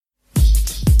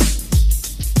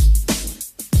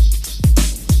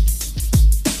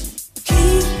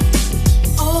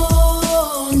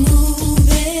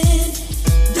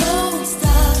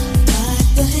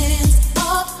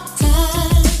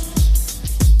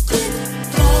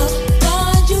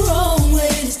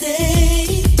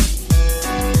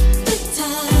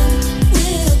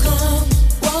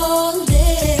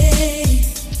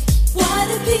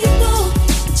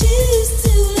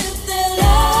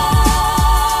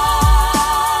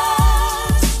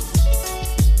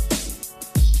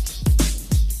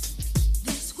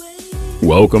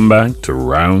Welcome back to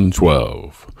Round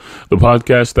 12, the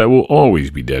podcast that will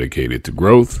always be dedicated to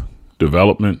growth,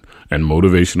 development, and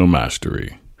motivational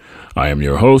mastery. I am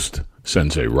your host,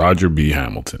 Sensei Roger B.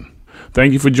 Hamilton.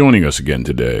 Thank you for joining us again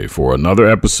today for another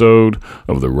episode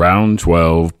of the Round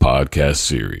 12 podcast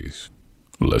series.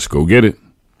 Let's go get it.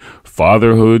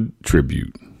 Fatherhood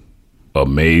Tribute.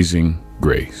 Amazing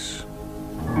Grace.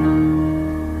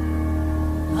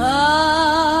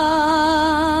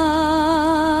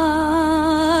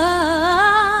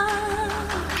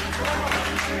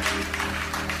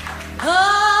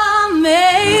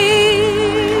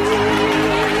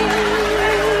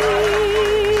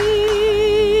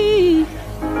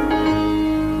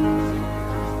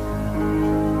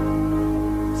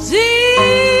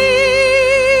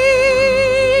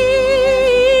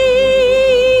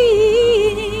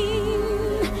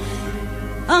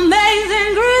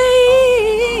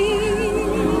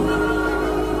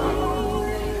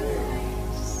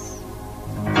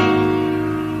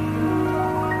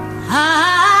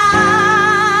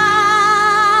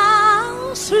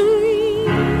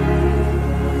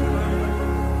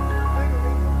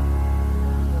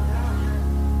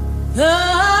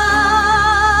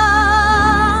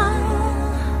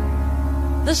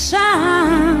 The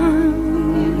sound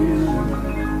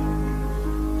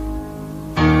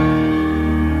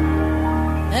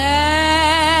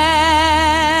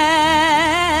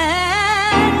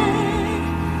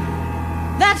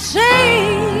that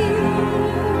sings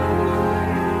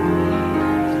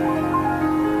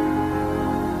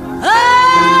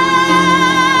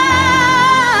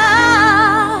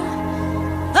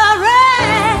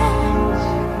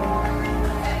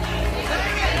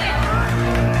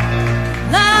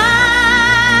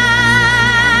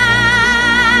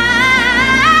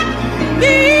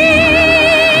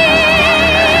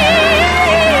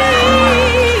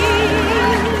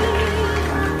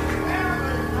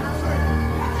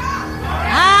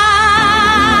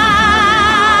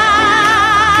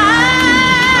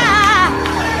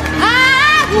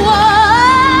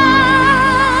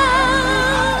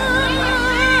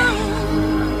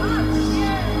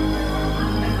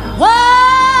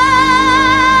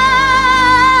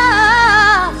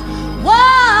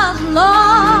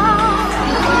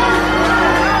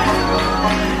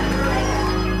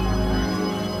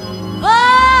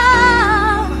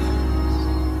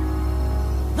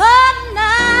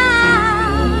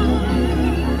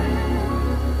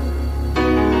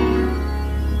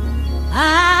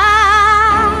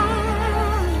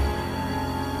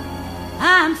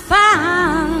I'm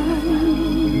found.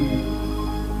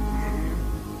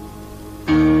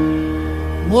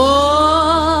 Was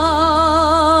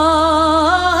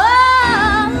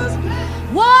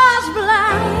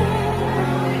blind,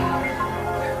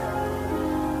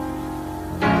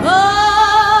 but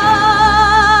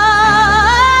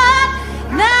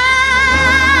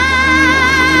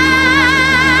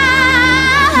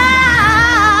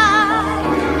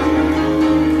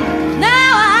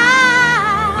now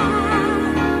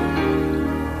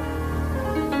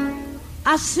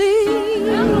I see.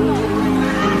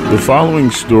 The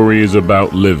following story is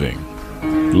about living,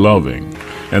 loving,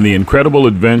 and the incredible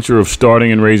adventure of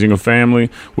starting and raising a family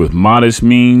with modest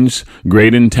means,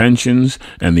 great intentions,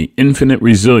 and the infinite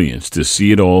resilience to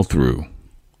see it all through.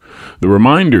 The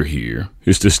reminder here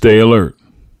is to stay alert,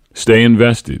 stay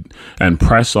invested, and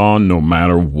press on no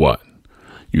matter what.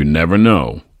 You never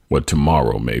know what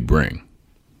tomorrow may bring.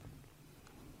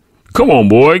 Come on,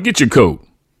 boy, get your coat.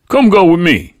 Come go with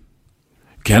me.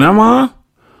 Can I, Ma?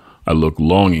 I looked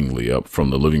longingly up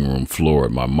from the living room floor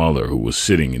at my mother, who was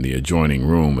sitting in the adjoining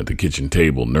room at the kitchen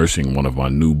table nursing one of my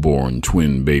newborn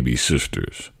twin baby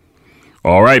sisters.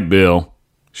 All right, Bill,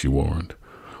 she warned,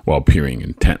 while peering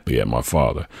intently at my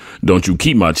father. Don't you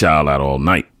keep my child out all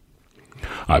night.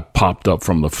 I popped up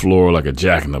from the floor like a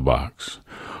jack-in-the-box.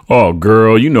 Oh,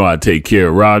 girl, you know I take care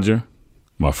of Roger,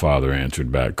 my father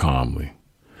answered back calmly.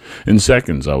 In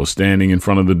seconds, I was standing in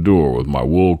front of the door with my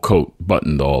wool coat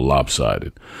buttoned all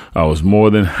lopsided. I was more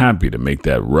than happy to make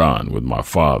that run with my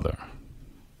father.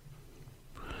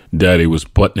 Daddy was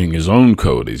buttoning his own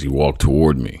coat as he walked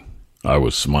toward me. I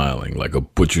was smiling like a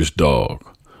butcher's dog.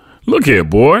 Look here,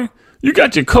 boy. You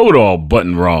got your coat all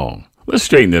buttoned wrong. Let's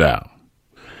straighten it out.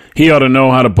 He ought to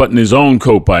know how to button his own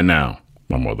coat by now,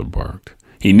 my mother barked.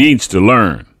 He needs to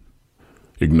learn.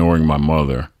 Ignoring my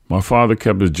mother, my father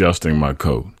kept adjusting my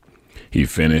coat. He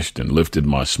finished and lifted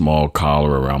my small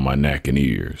collar around my neck and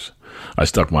ears. I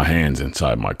stuck my hands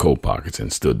inside my coat pockets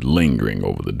and stood lingering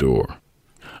over the door.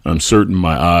 I'm certain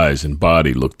my eyes and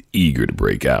body looked eager to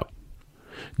break out.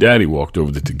 Daddy walked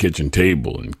over to the kitchen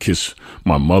table and kissed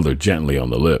my mother gently on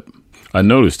the lip. I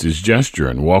noticed his gesture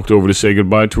and walked over to say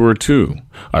goodbye to her, too.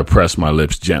 I pressed my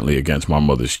lips gently against my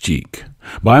mother's cheek.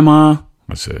 "Bye, Ma,"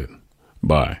 I said.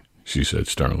 "Bye," she said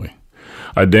sternly.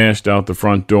 I dashed out the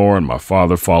front door, and my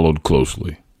father followed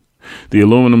closely. The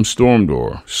aluminum storm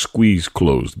door squeezed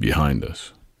closed behind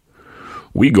us.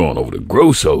 "We going over to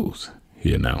Grosso's,"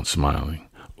 he announced, smiling.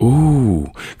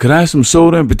 "Ooh, could I have some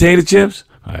soda and potato chips?"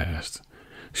 I asked.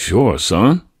 "Sure,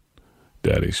 son."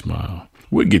 Daddy smiled.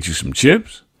 "We'll get you some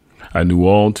chips." I knew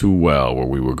all too well where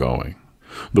we were going.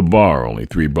 The bar only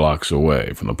 3 blocks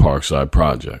away from the Parkside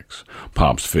Projects,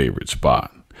 Pop's favorite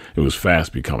spot. It was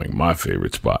fast becoming my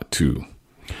favorite spot, too.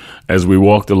 As we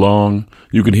walked along,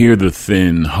 you could hear the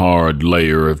thin, hard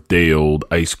layer of day-old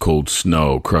ice-cold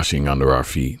snow crushing under our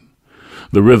feet.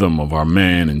 The rhythm of our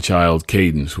man and child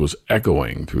cadence was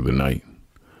echoing through the night.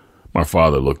 My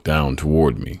father looked down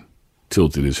toward me,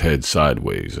 tilted his head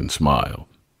sideways, and smiled.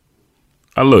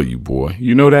 "I love you, boy.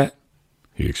 You know that?"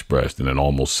 he expressed in an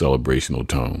almost celebrational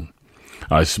tone.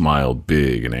 I smiled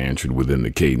big and answered within the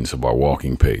cadence of our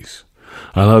walking pace.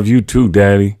 "I love you too,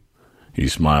 Daddy." He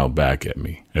smiled back at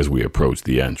me as we approached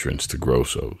the entrance to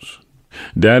Grosso's.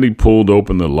 Daddy pulled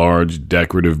open the large,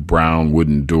 decorative brown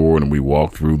wooden door, and we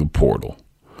walked through the portal.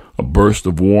 A burst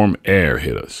of warm air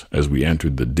hit us as we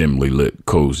entered the dimly lit,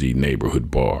 cozy neighborhood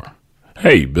bar.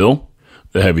 "Hey, Bill."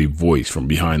 The heavy voice from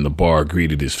behind the bar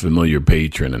greeted his familiar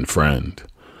patron and friend.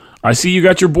 "I see you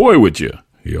got your boy with you,"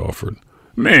 he offered.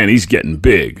 "Man, he's getting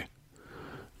big."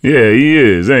 "Yeah, he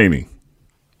is, ain't he?"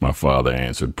 my father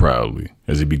answered proudly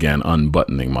as he began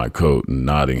unbuttoning my coat and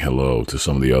nodding hello to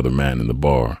some of the other men in the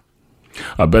bar.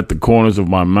 I bet the corners of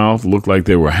my mouth looked like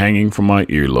they were hanging from my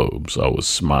earlobes. I was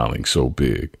smiling so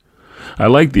big. I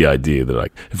liked the idea that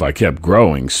if I kept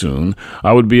growing soon,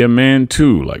 I would be a man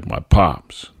too, like my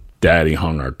pops. Daddy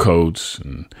hung our coats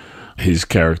and his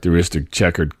characteristic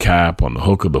checkered cap on the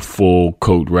hook of the full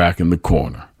coat rack in the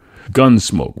corner.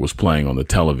 Gunsmoke was playing on the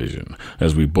television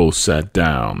as we both sat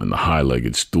down in the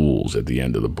high-legged stools at the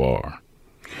end of the bar.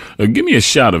 "Give me a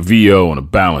shot of VO and a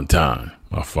Ballantine,"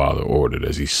 my father ordered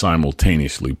as he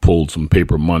simultaneously pulled some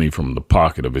paper money from the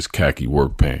pocket of his khaki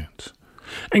work pants.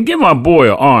 "And give my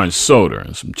boy an orange soda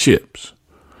and some chips."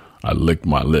 I licked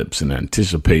my lips in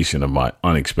anticipation of my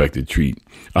unexpected treat.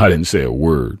 I didn't say a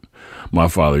word. My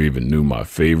father even knew my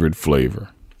favorite flavor.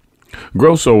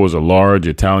 Grosso was a large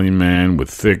Italian man with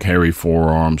thick, hairy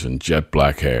forearms and jet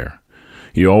black hair.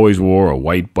 He always wore a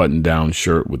white button-down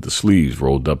shirt with the sleeves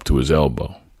rolled up to his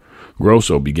elbow.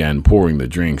 Grosso began pouring the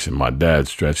drinks, and my dad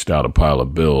stretched out a pile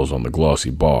of bills on the glossy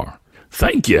bar.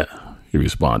 "Thank you," he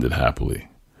responded happily.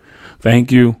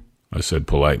 "Thank you," I said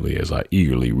politely as I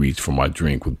eagerly reached for my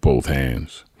drink with both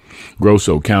hands.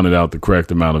 Grosso counted out the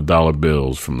correct amount of dollar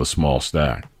bills from the small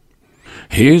stack.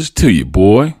 "Here's to you,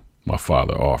 boy," my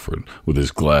father offered, with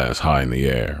his glass high in the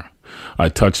air. I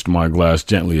touched my glass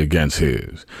gently against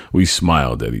his. We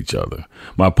smiled at each other.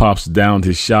 My pops downed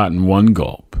his shot in one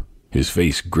gulp. His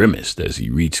face grimaced as he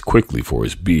reached quickly for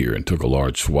his beer and took a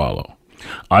large swallow.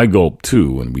 I gulped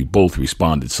too, and we both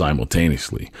responded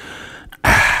simultaneously.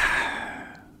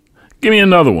 "Give me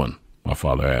another one," my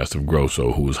father asked of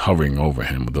Grosso, who was hovering over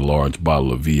him with the large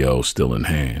bottle of VO still in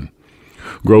hand.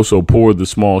 Grosso poured the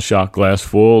small shot glass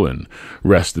full and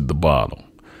rested the bottle.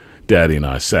 Daddy and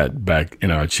I sat back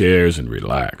in our chairs and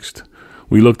relaxed.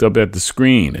 We looked up at the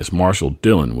screen as Marshall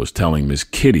Dillon was telling Miss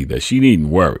Kitty that she needn't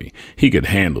worry. He could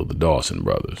handle the Dawson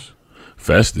brothers.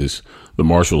 Festus, the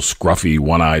Marshall's scruffy,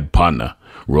 one-eyed partner,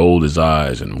 rolled his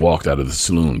eyes and walked out of the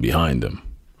saloon behind him.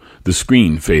 The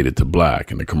screen faded to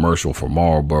black, and the commercial for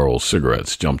Marlboro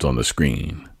cigarettes jumped on the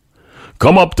screen.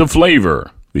 "Come up to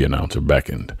Flavor," the announcer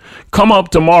beckoned. "Come up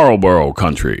to Marlboro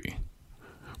country."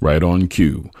 Right on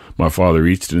cue, my father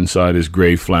reached inside his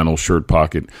gray flannel shirt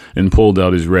pocket and pulled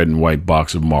out his red and white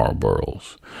box of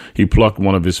Marlboros. He plucked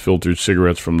one of his filtered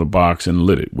cigarettes from the box and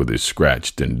lit it with his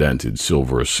scratched and dented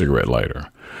silver cigarette lighter.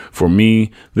 For me,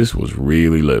 this was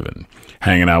really living,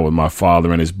 hanging out with my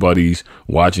father and his buddies,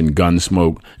 watching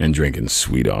Gunsmoke and drinking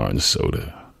sweet orange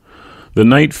soda. The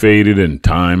night faded and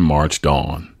time marched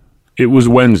on. It was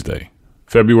Wednesday,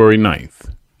 February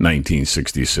 9th,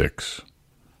 1966.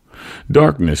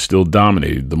 Darkness still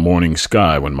dominated the morning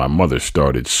sky when my mother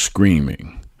started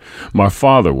screaming. My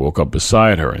father woke up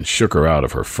beside her and shook her out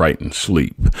of her frightened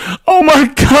sleep. "Oh, my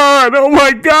God! Oh,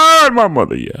 my God!" my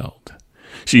mother yelled.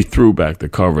 She threw back the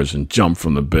covers and jumped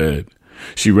from the bed.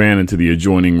 She ran into the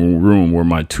adjoining room where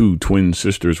my 2 twin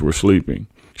sisters were sleeping.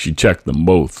 She checked them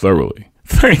both thoroughly.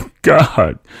 "Thank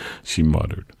God," she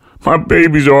muttered. "My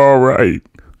babies are all right."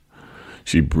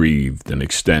 She breathed and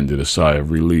extended a sigh of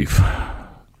relief.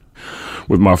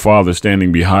 With my father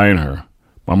standing behind her,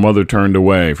 My mother turned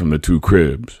away from the two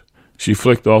cribs. She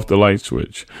flicked off the light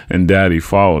switch, and Daddy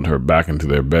followed her back into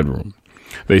their bedroom.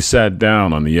 They sat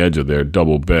down on the edge of their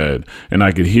double bed, and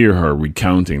I could hear her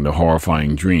recounting the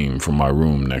horrifying dream from my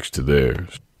room next to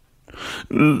theirs.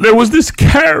 "There was this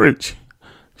carriage,"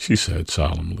 she said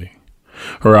solemnly.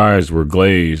 Her eyes were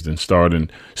glazed and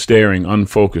started staring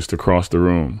unfocused across the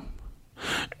room.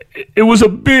 "It was a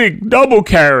big double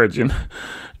carriage, and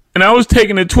I was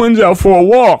taking the twins out for a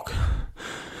walk.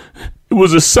 It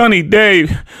was a sunny day,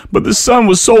 but the sun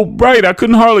was so bright I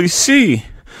couldn't hardly see.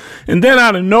 And then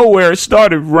out of nowhere, it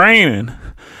started raining.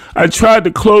 I tried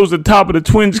to close the top of the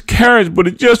twins' carriage, but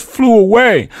it just flew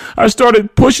away. I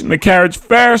started pushing the carriage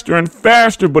faster and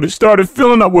faster, but it started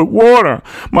filling up with water.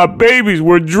 My babies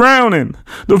were drowning.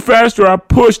 The faster I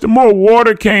pushed, the more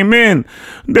water came in.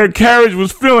 Their carriage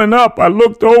was filling up. I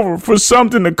looked over for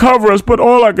something to cover us, but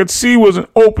all I could see was an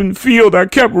open field. I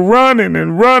kept running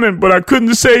and running, but I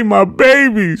couldn't save my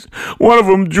babies. One of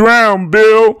them drowned,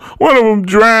 Bill. One of them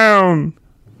drowned.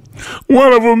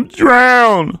 One of them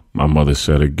drowned," my mother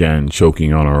said again,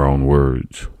 choking on her own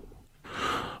words.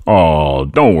 "Oh,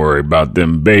 don't worry about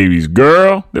them babies,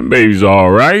 girl. Them babies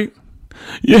all right."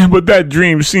 "Yeah, but that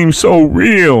dream seems so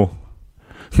real."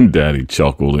 Daddy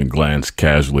chuckled and glanced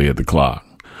casually at the clock.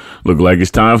 "Look like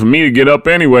it's time for me to get up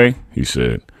anyway," he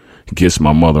said. He kissed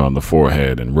my mother on the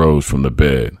forehead and rose from the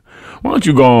bed. "Why don't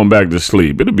you go on back to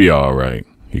sleep? It'll be all right,"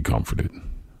 he comforted.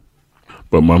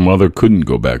 But my mother couldn't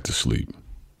go back to sleep.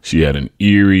 She had an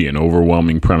eerie and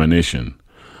overwhelming premonition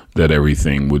that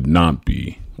everything would not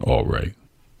be all right.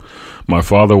 My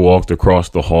father walked across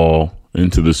the hall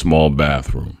into the small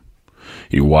bathroom.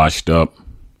 He washed up,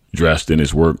 dressed in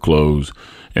his work clothes,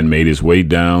 and made his way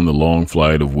down the long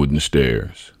flight of wooden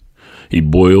stairs. He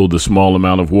boiled a small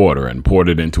amount of water and poured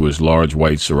it into his large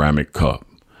white ceramic cup.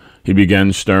 He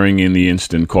began stirring in the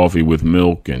instant coffee with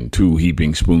milk and 2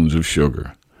 heaping spoons of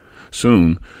sugar.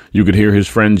 Soon, you could hear his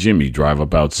friend Jimmy drive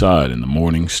up outside in the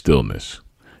morning stillness.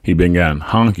 He began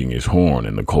honking his horn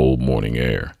in the cold morning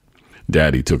air.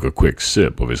 Daddy took a quick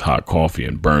sip of his hot coffee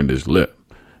and burned his lip.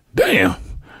 "Damn,"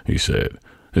 he said,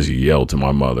 as he yelled to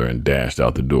my mother and dashed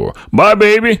out the door. "Bye,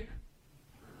 baby."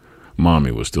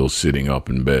 Mommy was still sitting up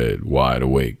in bed, wide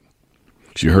awake.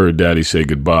 She heard Daddy say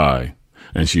goodbye,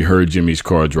 and she heard Jimmy's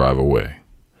car drive away.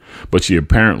 But she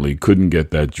apparently couldn't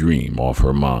get that dream off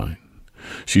her mind.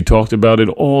 She talked about it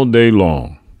all day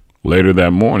long. Later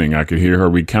that morning, I could hear her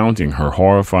recounting her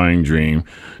horrifying dream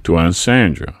to Aunt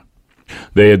Sandra.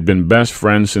 They had been best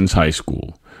friends since high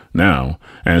school. Now,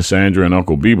 Aunt Sandra and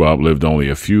Uncle Bebop lived only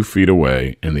a few feet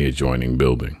away in the adjoining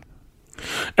building.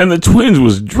 "And the twins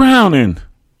was drowning,"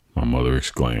 my mother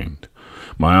exclaimed.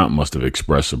 My aunt must have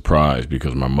expressed surprise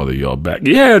because my mother yelled back,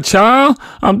 "Yeah, child,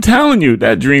 I'm telling you,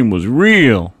 that dream was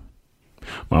real."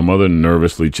 My mother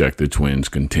nervously checked the twins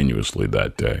continuously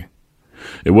that day.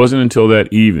 It wasn't until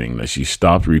that evening that she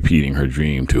stopped repeating her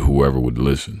dream to whoever would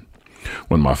listen.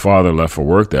 When my father left for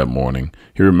work that morning,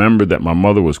 he remembered that my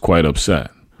mother was quite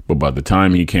upset, but by the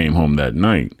time he came home that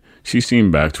night, she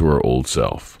seemed back to her old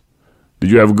self.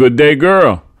 "Did you have a good day,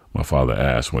 girl?" my father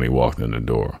asked when he walked in the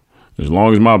door. "As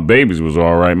long as my babies was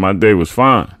all right, my day was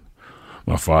fine."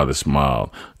 My father smiled.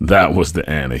 That was the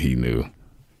Anna he knew.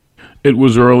 It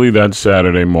was early that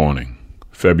Saturday morning,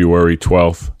 February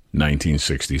 12th,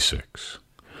 1966.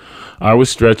 I was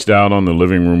stretched out on the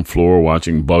living room floor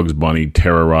watching Bugs Bunny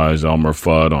terrorize Elmer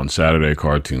Fudd on Saturday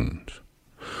cartoons.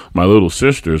 My little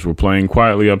sisters were playing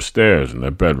quietly upstairs in their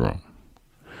bedroom.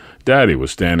 Daddy was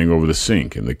standing over the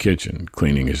sink in the kitchen,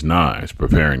 cleaning his knives,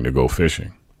 preparing to go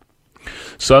fishing.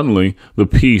 Suddenly, the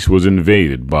peace was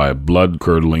invaded by a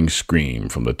blood-curdling scream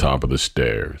from the top of the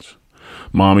stairs.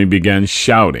 Mommy began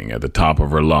shouting at the top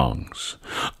of her lungs.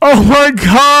 "Oh my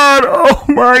God! Oh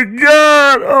my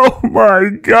God! Oh my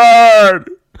God!"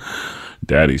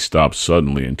 Daddy stopped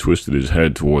suddenly and twisted his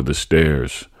head toward the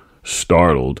stairs.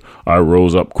 Startled, I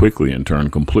rose up quickly and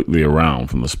turned completely around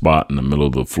from the spot in the middle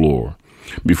of the floor.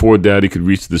 Before Daddy could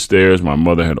reach the stairs, my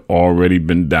mother had already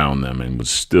been down them and was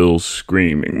still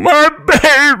screaming, "My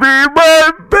baby!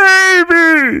 My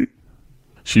baby!"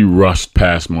 She rushed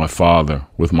past my father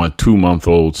with my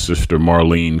 2-month-old sister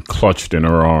Marlene clutched in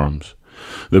her arms.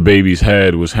 The baby's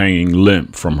head was hanging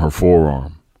limp from her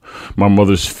forearm. My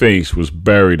mother's face was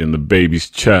buried in the baby's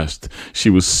chest. She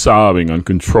was sobbing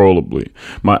uncontrollably.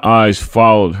 My eyes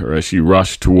followed her as she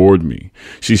rushed toward me.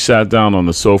 She sat down on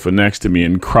the sofa next to me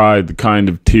and cried the kind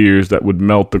of tears that would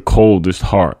melt the coldest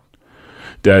heart.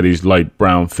 Daddy's light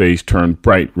brown face turned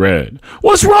bright red.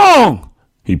 "What's wrong?"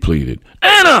 he pleaded.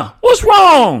 "Anna, what's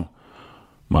wrong?"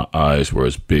 My eyes were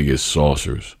as big as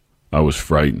saucers. I was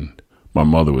frightened, My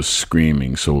mother was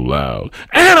screaming so loud.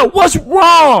 "Anna, what's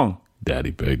wrong?"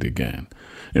 Daddy begged again.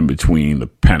 In between the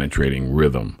penetrating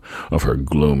rhythm of her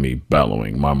gloomy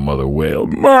bellowing, my mother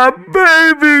wailed, "My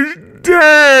baby's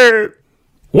dead!"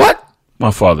 "What?"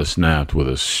 My father snapped with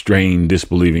a strained,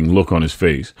 disbelieving look on his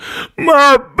face.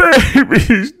 "My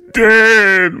baby's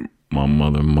dead!" my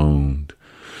mother moaned.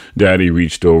 Daddy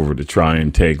reached over to try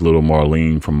and take little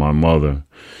Marlene from my mother.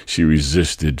 She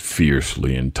resisted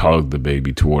fiercely and tugged the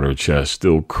baby toward her chest,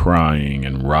 still crying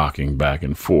and rocking back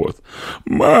and forth.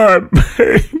 "My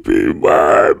baby,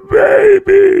 my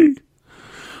baby!"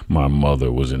 My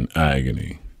mother was in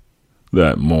agony.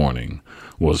 That morning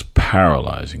was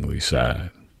paralyzingly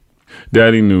sad.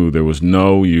 Daddy knew there was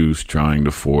no use trying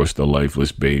to force the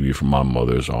lifeless baby from my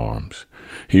mother's arms.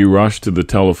 He rushed to the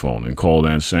telephone and called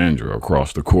Aunt Sandra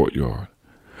across the courtyard.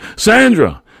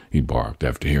 "Sandra!" he barked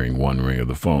after hearing one ring of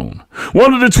the phone.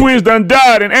 "One of the twins done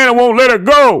died and Anna won't let her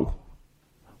go."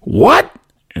 "What?"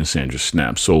 Aunt Sandra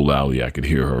snapped so loudly I could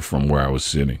hear her from where I was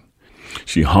sitting.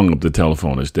 She hung up the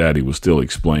telephone as Daddy was still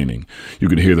explaining. You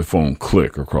could hear the phone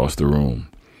click across the room.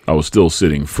 I was still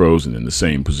sitting frozen in the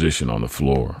same position on the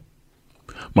floor.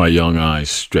 My young eyes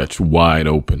stretched wide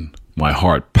open, my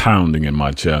heart pounding in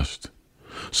my chest.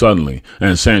 Suddenly,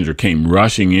 Aunt Sandra came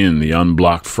rushing in the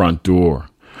unblocked front door,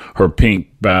 her pink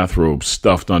bathrobe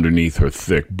stuffed underneath her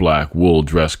thick black wool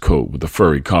dress coat with a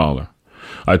furry collar.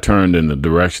 I turned in the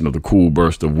direction of the cool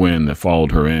burst of wind that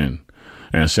followed her in.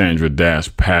 Aunt Sandra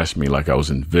dashed past me like I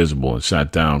was invisible and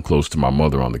sat down close to my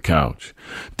mother on the couch.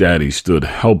 Daddy stood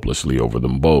helplessly over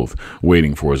them both,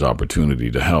 waiting for his opportunity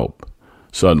to help.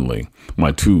 Suddenly,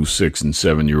 my two 6- and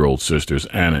 7-year-old sisters,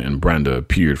 Anna and Brenda,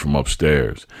 appeared from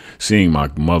upstairs. Seeing my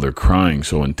mother crying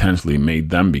so intensely made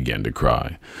them begin to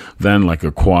cry. Then, like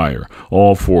a choir,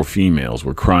 all 4 females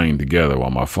were crying together while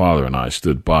my father and I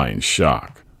stood by in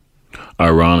shock.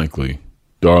 Ironically,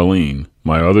 Darlene,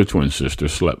 my other twin sister,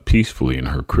 slept peacefully in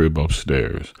her crib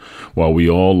upstairs, while we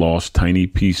all lost tiny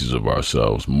pieces of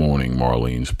ourselves mourning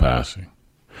Marlene's passing.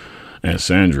 Aunt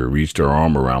Sandra reached her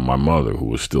arm around my mother, who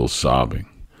was still sobbing.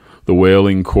 The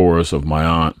wailing chorus of my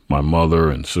aunt, my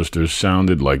mother, and sisters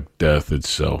sounded like death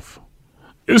itself.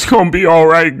 "It's gonna be all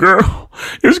right, girl.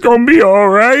 It's gonna be all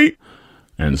right."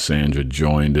 Aunt Sandra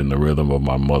joined in the rhythm of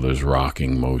my mother's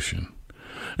rocking motion.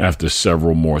 After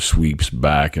several more sweeps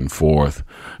back and forth,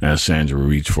 Aunt Sandra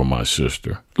reached for my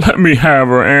sister. "Let me have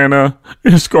her, Anna.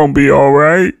 It's gonna be all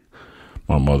right."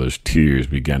 My mother's tears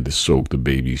began to soak the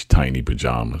baby's tiny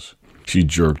pajamas. She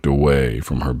jerked away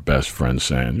from her best friend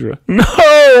Sandra.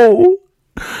 "No!"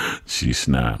 she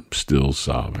snapped, still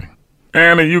sobbing.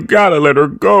 "Anna, you gotta let her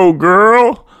go,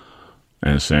 girl."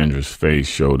 Aunt Sandra's face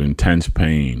showed intense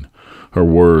pain. Her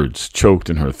words choked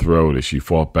in her throat as she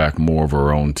fought back more of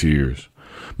her own tears.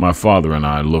 My father and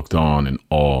I looked on in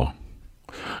awe.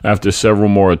 After several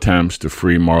more attempts to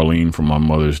free Marlene from my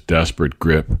mother's desperate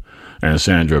grip, Aunt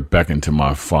Sandra beckoned to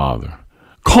my father.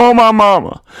 "Call my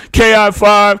mama.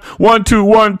 KI5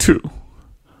 1212.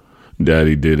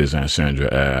 Daddy did as Aunt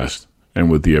Sandra asked, and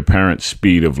with the apparent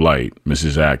speed of light,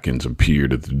 Mrs. Atkins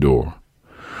appeared at the door.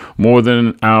 More than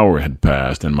an hour had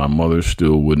passed, and my mother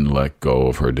still wouldn't let go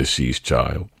of her deceased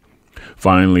child.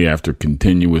 Finally, after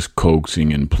continuous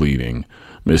coaxing and pleading,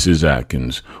 Mrs.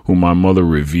 Atkins, whom my mother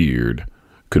revered,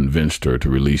 convinced her to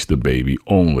release the baby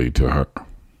only to her.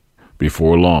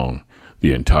 Before long,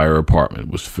 the entire apartment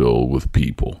was filled with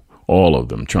people, all of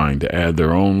them trying to add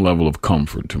their own level of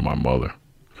comfort to my mother.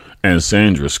 Aunt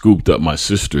Sandra scooped up my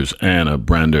sisters, Anna,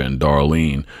 Brenda, and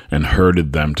Darlene, and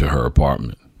herded them to her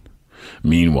apartment.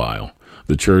 Meanwhile,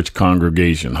 the church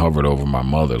congregation hovered over my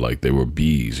mother like they were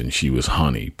bees and she was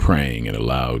honey, praying in a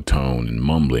loud tone and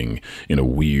mumbling in a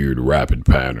weird, rapid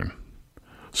pattern.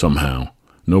 Somehow,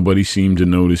 nobody seemed to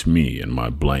notice me and my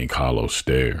blank, hollow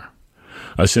stare.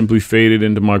 I simply faded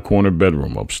into my corner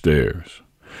bedroom upstairs.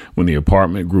 When the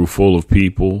apartment grew full of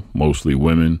people, mostly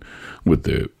women, with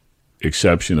the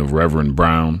exception of Reverend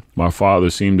Brown, my father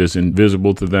seemed as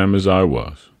invisible to them as I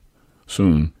was.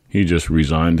 Soon, he just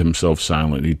resigned himself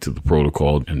silently to the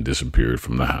protocol and disappeared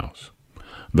from the house.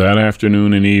 That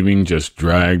afternoon and evening just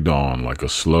dragged on like a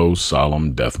slow,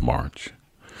 solemn death march.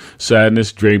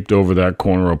 Sadness draped over that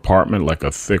corner apartment like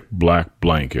a thick black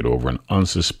blanket over an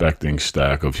unsuspecting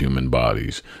stack of human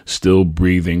bodies, still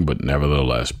breathing but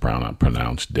nevertheless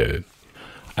pronounced dead.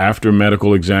 After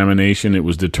medical examination, it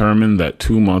was determined that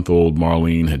 2-month-old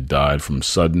Marlene had died from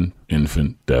sudden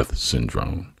infant death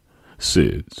syndrome,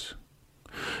 SIDS.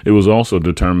 It was also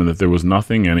determined that there was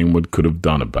nothing anyone could have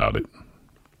done about it.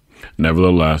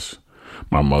 Nevertheless,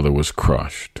 my mother was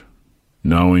crushed.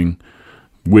 Knowing,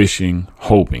 wishing,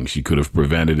 hoping she could have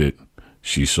prevented it,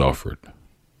 she suffered.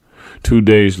 2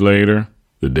 days later,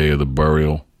 the day of the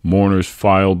burial, mourners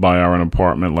filed by our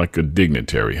apartment like a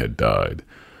dignitary had died.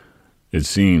 It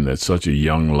seemed that such a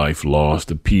young life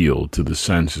lost appealed to the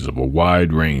senses of a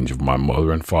wide range of my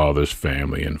mother and father's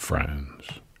family and friends.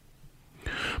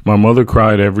 My mother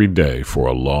cried every day for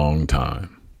a long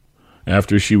time.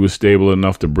 After she was stable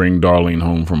enough to bring Darlene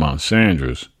home from Aunt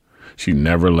Sandra's, she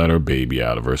never let her baby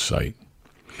out of her sight.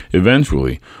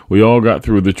 Eventually, we all got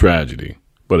through the tragedy,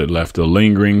 but it left a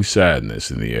lingering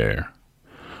sadness in the air.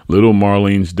 Little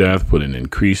Marlene's death put an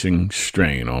increasing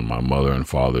strain on my mother and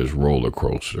father's roller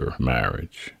coaster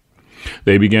marriage.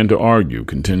 They began to argue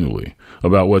continually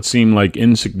about what seemed like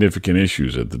insignificant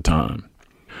issues at the time.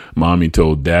 Mommy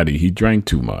told Daddy he drank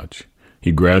too much.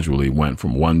 He gradually went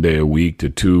from 1 day a week to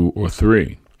 2 or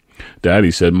 3. Daddy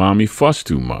said Mommy fussed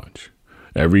too much.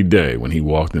 Every day when he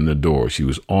walked in the door, she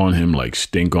was on him like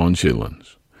stink on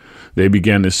chitlins. They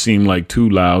began to seem like two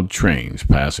loud trains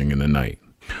passing in the night.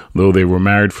 Though they were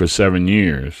married for 7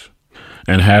 years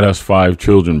and had us 5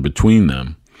 children between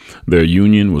them, their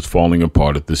union was falling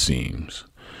apart at the seams.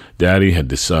 Daddy had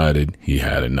decided he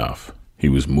had enough. He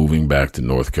was moving back to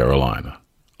North Carolina,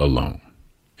 alone.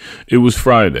 It was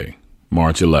Friday,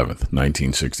 March 11th,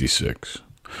 1966.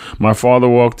 My father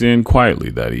walked in quietly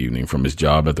that evening from his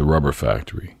job at the rubber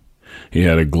factory. He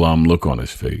had a glum look on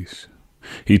his face.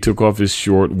 He took off his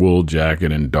short wool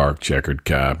jacket and dark checkered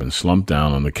cap and slumped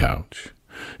down on the couch.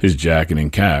 His jacket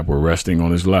and cap were resting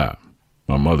on his lap.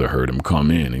 My mother heard him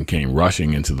come in and came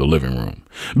rushing into the living room.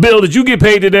 "Bill, did you get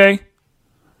paid today?"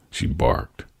 She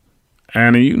barked.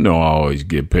 "Anna, you know I always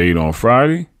get paid on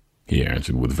Friday," he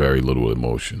answered with very little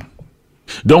emotion.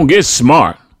 "Don't get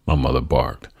smart," my mother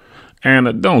barked.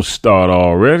 "Anna, don't start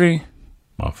already,"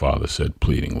 my father said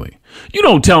pleadingly. "You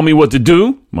don't tell me what to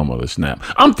do," my mother snapped.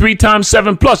 "I'm 3 times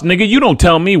 7 plus, nigga. You don't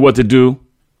tell me what to do."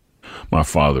 My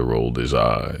father rolled his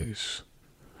eyes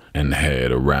and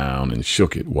head around and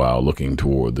shook it while looking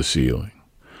toward the ceiling.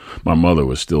 My mother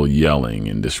was still yelling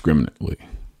indiscriminately.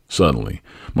 Suddenly,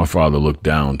 my father looked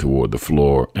down toward the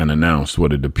floor and announced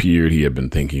what it appeared he had been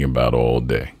thinking about all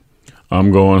day.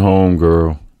 "I'm going home,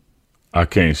 girl. I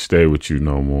can't stay with you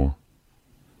no more."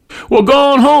 "Well,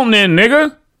 go on home then,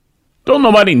 nigga. Don't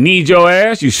nobody need your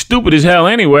ass. You stupid as hell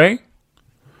anyway."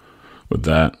 With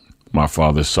that, my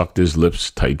father sucked his lips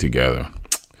tight together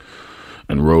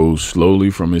and rose slowly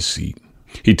from his seat.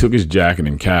 He took his jacket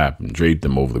and cap and draped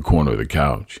them over the corner of the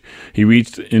couch. He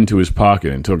reached into his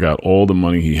pocket and took out all the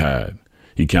money he had.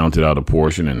 He counted out a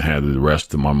portion and handed the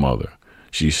rest to my mother.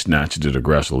 She snatched it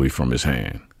aggressively from his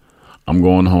hand. "I'm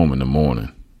going home in the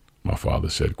morning," my father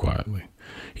said quietly.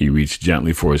 He reached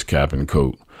gently for his cap and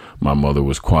coat. My mother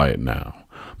was quiet now.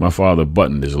 My father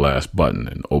buttoned his last button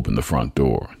and opened the front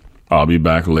door. "I'll be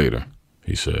back later,"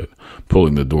 he said,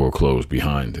 pulling the door closed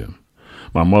behind him.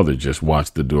 My mother just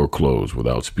watched the door close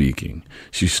without speaking.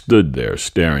 She stood there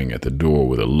staring at the door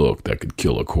with a look that could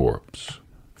kill a corpse.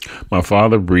 My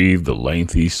father breathed a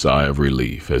lengthy sigh of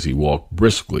relief as he walked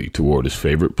briskly toward his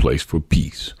favorite place for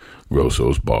peace,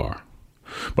 Grosso's bar.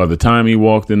 By the time he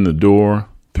walked in the door,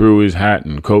 threw his hat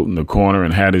and coat in the corner,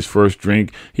 and had his first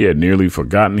drink, he had nearly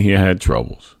forgotten he had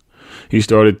troubles. He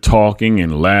started talking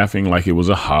and laughing like it was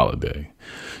a holiday.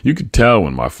 You could tell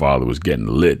when my father was getting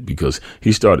lit because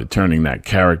he started turning that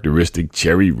characteristic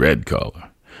cherry red color.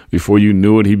 Before you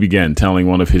knew it, he began telling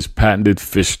one of his patented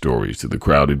fish stories to the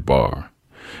crowded bar.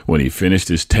 When he finished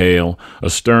his tale, a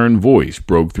stern voice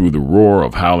broke through the roar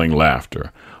of howling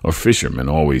laughter. A fisherman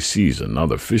always sees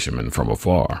another fisherman from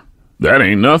afar. "That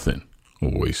ain't nothing," a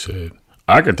voice said.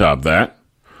 "I can top that."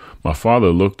 My father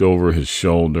looked over his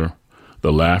shoulder.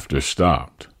 The laughter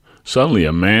stopped. Suddenly,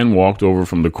 a man walked over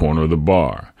from the corner of the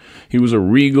bar. He was a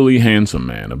regally handsome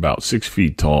man, about 6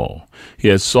 feet tall. He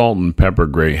had salt and pepper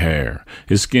gray hair.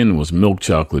 His skin was milk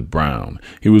chocolate brown.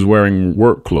 He was wearing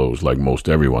work clothes like most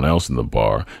everyone else in the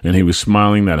bar, and he was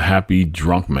smiling that happy,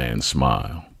 drunk man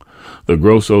smile. The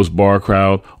Grosso's bar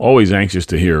crowd, always anxious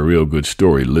to hear a real good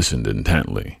story, listened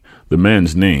intently. The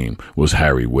man's name was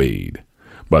Harry Wade.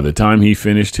 By the time he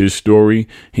finished his story,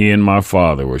 he and my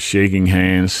father were shaking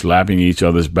hands, slapping each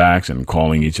other's backs, and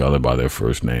calling each other by their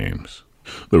first names.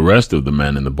 The rest of the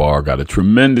men in the bar got a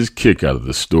tremendous kick out of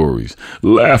the stories.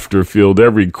 Laughter filled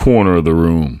every corner of the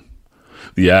room.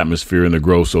 The atmosphere in the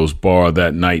Grosso's bar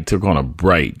that night took on a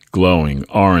bright, glowing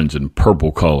orange and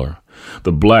purple color.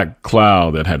 The black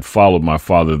cloud that had followed my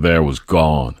father there was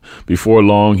gone. Before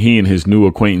long, he and his new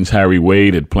acquaintance Harry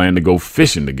Wade had planned to go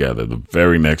fishing together the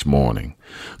very next morning.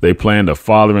 They planned a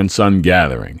father and son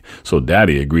gathering, so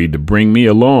Daddy agreed to bring me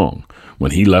along.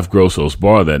 When he left Grosso's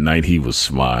bar that night, he was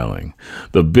smiling.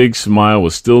 The big smile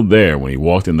was still there when he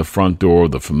walked in the front door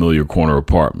of the familiar corner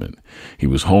apartment. He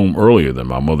was home earlier than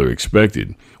my mother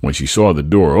expected. When she saw the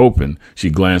door open, she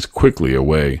glanced quickly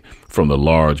away from the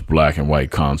large black and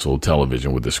white console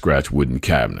television with the scratched wooden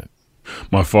cabinet.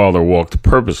 My father walked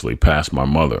purposely past my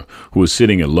mother, who was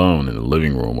sitting alone in the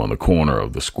living room on the corner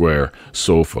of the square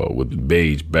sofa with the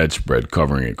beige bedspread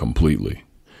covering it completely.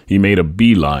 He made a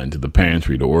beeline to the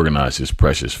pantry to organize his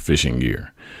precious fishing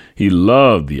gear. He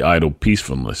loved the idle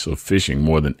peacefulness of fishing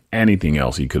more than anything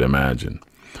else he could imagine.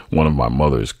 One of my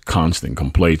mother's constant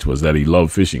complaints was that he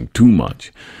loved fishing too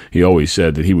much. He always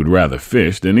said that he would rather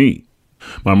fish than eat.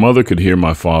 My mother could hear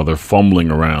my father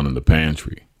fumbling around in the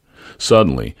pantry.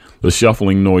 Suddenly, the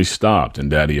shuffling noise stopped and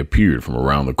Daddy appeared from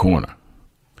around the corner.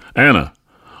 "Anna,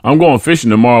 I'm going fishing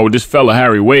tomorrow with this fella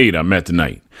Harry Wade I met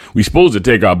tonight. We supposed to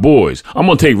take our boys. I'm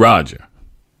going to take Roger."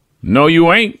 "No,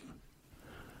 you ain't."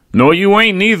 "No, you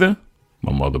ain't neither,"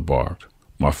 my mother barked.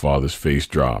 My father's face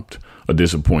dropped. A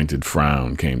disappointed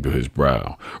frown came to his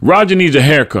brow. "Roger needs a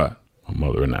haircut," my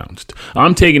mother announced.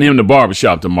 "I'm taking him to barber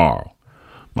shop tomorrow."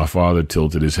 My father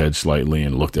tilted his head slightly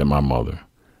and looked at my mother.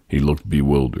 He looked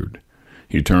bewildered.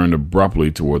 He turned abruptly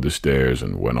toward the stairs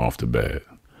and went off to bed.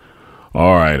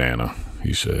 "All right, Anna,"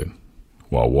 he said,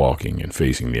 while walking and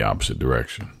facing the opposite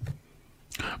direction.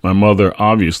 My mother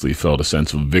obviously felt a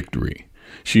sense of victory.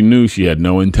 She knew she had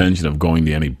no intention of going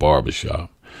to any barber shop.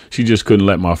 She just couldn't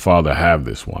let my father have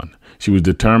this one. She was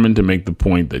determined to make the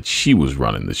point that she was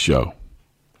running the show.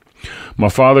 My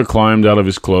father climbed out of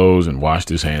his clothes and washed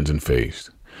his hands and face.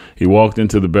 He walked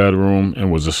into the bedroom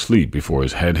and was asleep before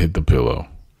his head hit the pillow.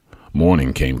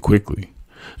 Morning came quickly.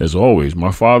 As always,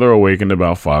 my father awakened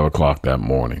about 5 o'clock that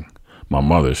morning. My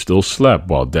mother still slept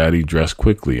while Daddy dressed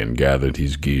quickly and gathered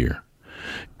his gear.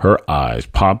 Her eyes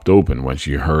popped open when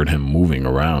she heard him moving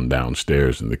around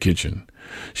downstairs in the kitchen.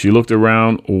 She looked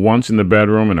around once in the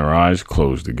bedroom and her eyes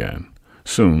closed again.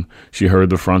 Soon, she heard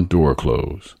the front door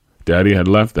close. Daddy had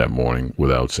left that morning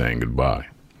without saying goodbye.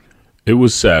 It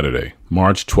was Saturday,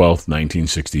 March 12th,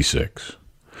 1966.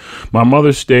 My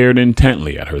mother stared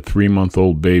intently at her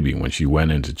 3-month-old baby when she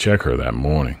went in to check her that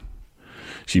morning.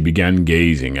 She began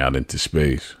gazing out into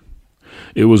space.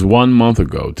 It was 1 month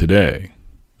ago today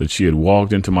that she had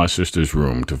walked into my sister's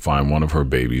room to find one of her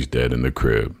babies dead in the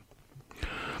crib.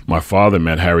 My father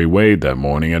met Harry Wade that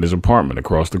morning at his apartment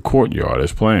across the courtyard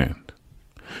as planned.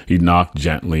 He knocked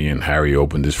gently and Harry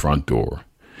opened his front door.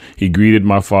 He greeted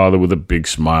my father with a big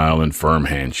smile and firm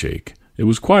handshake. It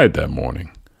was quiet that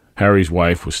morning. Harry's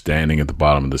wife was standing at the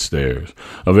bottom of the stairs,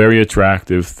 a very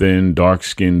attractive, thin,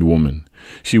 dark-skinned woman.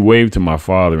 She waved to my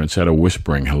father and said a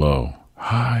whispering hello.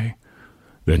 "Hi."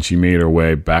 Then she made her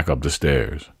way back up the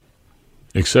stairs.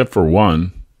 Except for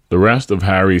one, the rest of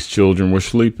Harry's children were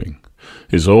sleeping.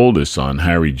 His oldest son,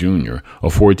 Harry Jr., a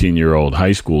 14-year-old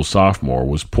high school sophomore,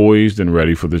 was poised and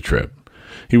ready for the trip.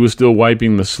 He was still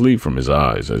wiping the sleep from his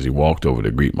eyes as he walked over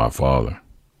to greet my father.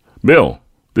 "Bill,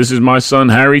 this is my son,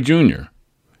 Harry Jr.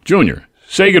 Junior,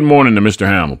 say good morning to Mr.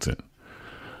 Hamilton."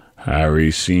 Harry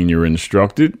Sr.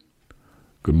 instructed.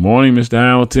 "Good morning, Mr.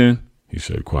 Hamilton," he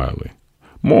said quietly.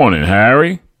 "Morning,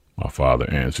 Harry," my father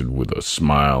answered with a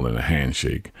smile and a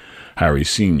handshake. Harry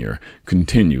Sr.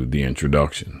 continued the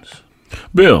introductions.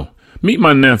 "Bill, meet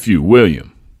my nephew,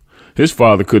 William. His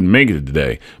father couldn't make it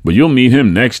today, but you'll meet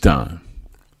him next time."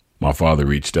 My father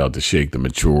reached out to shake the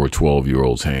mature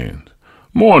 12-year-old's hand.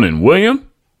 "Morning, William,"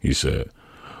 he said.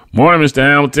 "Morning, Mr.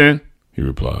 Hamilton," he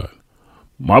replied.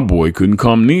 "My boy couldn't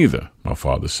come neither," my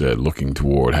father said, looking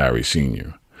toward Harry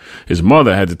Sr. "His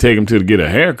mother had to take him to get a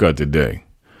haircut today."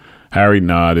 Harry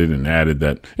nodded and added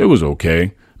that it was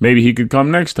okay. Maybe he could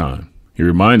come next time. He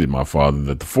reminded my father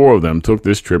that the four of them took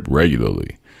this trip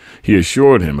regularly. He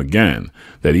assured him again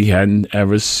that he hadn't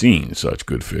ever seen such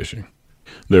good fishing.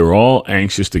 They were all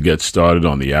anxious to get started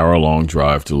on the hour-long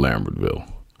drive to Lambertville,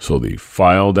 so they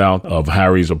filed out of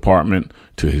Harry's apartment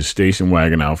to his station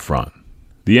wagon out front.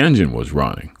 The engine was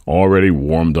running, already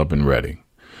warmed up and ready.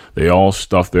 They all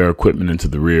stuffed their equipment into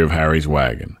the rear of Harry's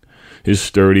wagon. His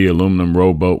sturdy aluminum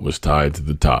rowboat was tied to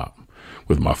the top.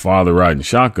 With my father riding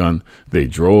shotgun, they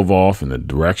drove off in the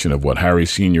direction of what Harry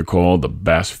Sr. called the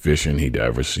best fishing he'd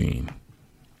ever seen.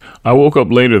 I woke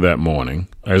up later that morning,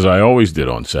 as I always did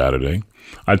on Saturday.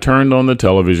 I turned on the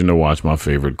television to watch my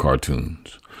favorite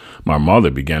cartoons. My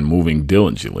mother began moving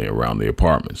diligently around the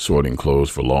apartment, sorting clothes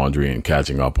for laundry and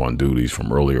catching up on duties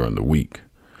from earlier in the week.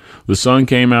 The sun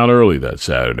came out early that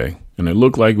Saturday, and it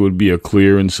looked like it would be a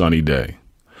clear and sunny day.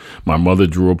 My mother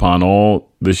drew upon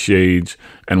all the shades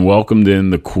and welcomed in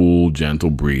the cool,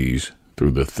 gentle breeze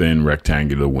through the thin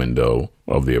rectangular window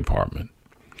of the apartment.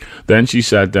 Then she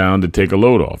sat down to take a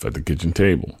load off at the kitchen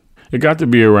table. It got to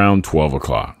be around 12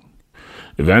 o'clock.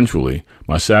 Eventually,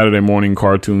 my Saturday morning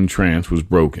cartoon trance was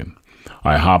broken.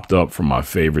 I hopped up from my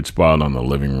favorite spot on the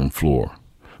living room floor.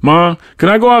 "Ma, can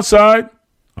I go outside?"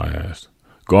 I asked.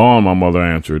 "Go on," my mother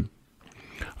answered.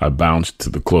 I bounced to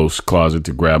the close closet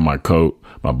to grab my coat.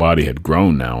 My body had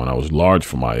grown now, and I was large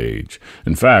for my age.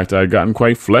 In fact, I had gotten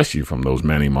quite fleshy from those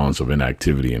many months of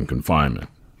inactivity and confinement.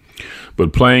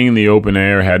 But playing in the open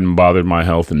air hadn't bothered my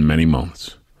health in many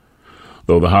months.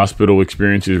 Though the hospital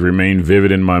experiences remained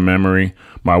vivid in my memory,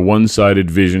 my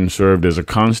one-sided vision served as a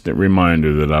constant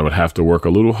reminder that I would have to work a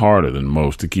little harder than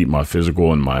most to keep my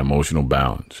physical and my emotional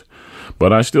balance.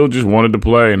 But I still just wanted to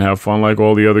play and have fun like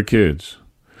all the other kids.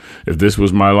 If this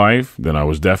was my life, then I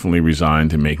was definitely resigned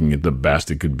to making it the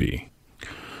best it could be.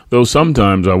 Though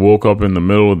sometimes I woke up in the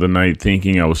middle of the night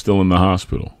thinking I was still in the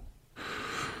hospital.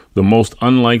 The most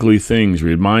unlikely things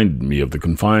reminded me of the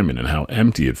confinement and how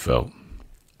empty it felt.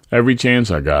 Every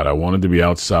chance I got, I wanted to be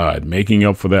outside, making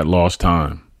up for that lost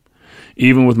time.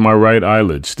 Even with my right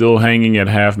eyelid still hanging at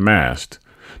half-mast,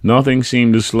 nothing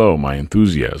seemed to slow my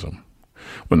enthusiasm.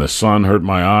 When the sun hurt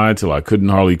my eye till I couldn't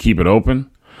hardly keep it open,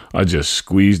 I just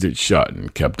squeezed it shut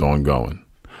and kept on going.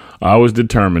 I was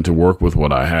determined to work with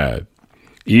what I had.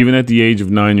 Even at the age of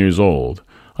 9 years old,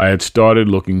 I had started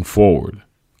looking forward.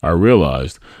 I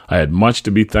realized I had much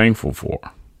to be thankful for.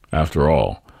 After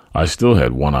all, I still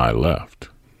had one eye left.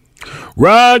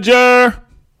 "Roger!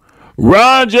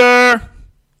 Roger!"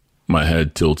 My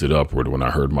head tilted upward when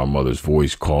I heard my mother's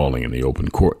voice calling in the open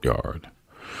courtyard.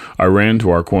 I ran to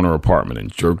our corner apartment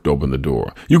and jerked open the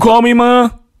door. "You call me, Ma?"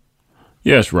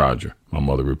 "Yes, Roger," my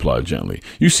mother replied gently.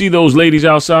 "You see those ladies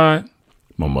outside?"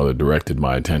 My mother directed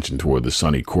my attention toward the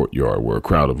sunny courtyard where a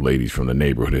crowd of ladies from the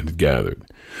neighborhood had gathered.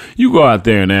 "You go out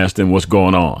there and ask them what's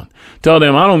going on. Tell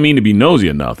them I don't mean to be nosy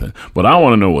or nothing, but I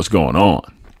want to know what's going on."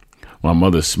 My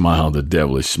mother smiled a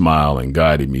devilish smile and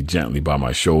guided me gently by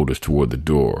my shoulders toward the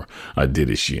door. I did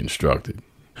as she instructed.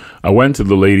 I went to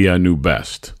the lady I knew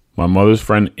best, my mother's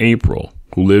friend April,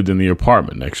 who lived in the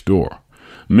apartment next door.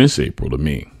 Miss April to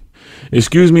me.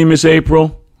 "Excuse me, Miss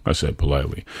April," I said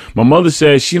politely. "My mother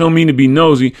says she don't mean to be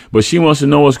nosy, but she wants to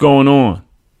know what's going on."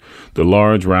 The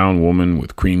large, round woman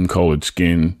with cream-colored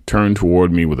skin turned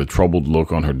toward me with a troubled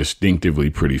look on her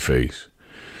distinctively pretty face.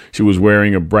 She was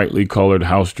wearing a brightly colored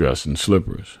house dress and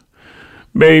slippers.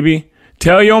 "Baby,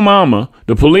 tell your mama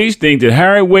the police think that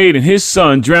Harry Wade and his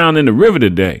son drowned in the river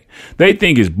today. They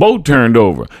think his boat turned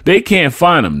over. They can't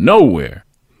find him nowhere."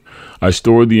 I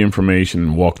stored the information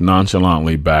and walked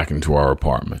nonchalantly back into our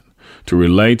apartment to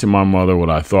relay to my mother what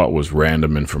I thought was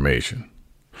random information.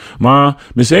 "Ma,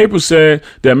 Miss April said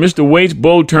that Mr. Waite's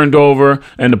boat turned over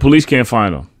and the police can't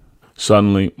find him."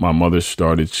 Suddenly, my mother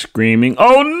started screaming,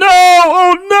 "Oh no!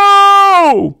 Oh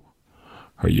no!"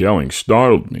 Her yelling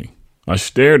startled me. I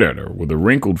stared at her with a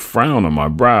wrinkled frown on my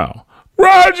brow.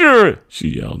 "Roger!" she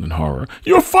yelled in horror.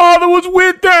 "Your father was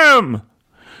with them!"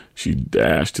 She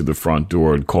dashed to the front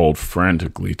door and called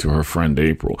frantically to her friend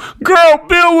April. "Girl,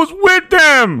 Bill was with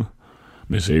them!"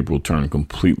 Miss April turned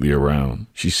completely around.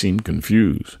 She seemed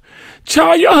confused.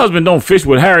 "Child, your husband don't fish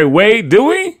with Harry Wade, do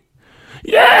he?"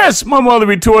 "Yes," my mother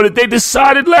retorted. "They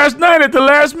decided last night at the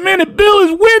last minute Bill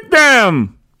is with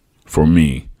them." For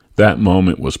me, that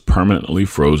moment was permanently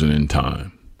frozen in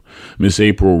time. Miss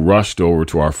April rushed over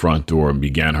to our front door and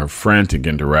began her frantic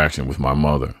interaction with my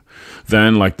mother.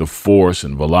 Then, like the force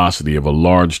and velocity of a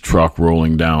large truck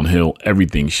rolling downhill,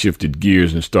 everything shifted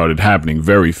gears and started happening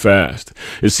very fast.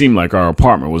 It seemed like our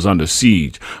apartment was under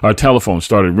siege. Our telephone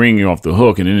started ringing off the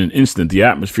hook, and in an instant the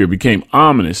atmosphere became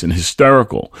ominous and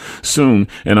hysterical. Soon,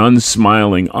 an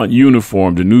unsmiling,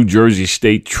 uniformed New Jersey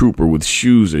state trooper with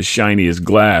shoes as shiny as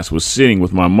glass was sitting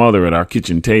with my mother at our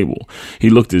kitchen table. He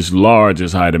looked as large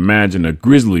as I'd imagined a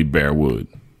grizzly bear would.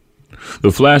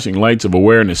 The flashing lights of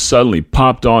awareness suddenly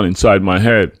popped on inside my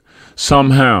head.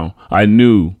 Somehow, I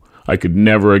knew I could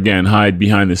never again hide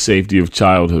behind the safety of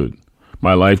childhood.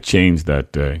 My life changed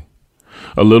that day.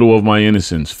 A little of my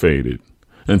innocence faded,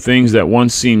 and things that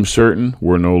once seemed certain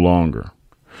were no longer.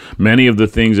 Many of the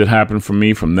things that happened for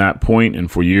me from that point and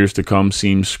for years to come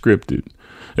seemed scripted,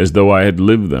 as though I had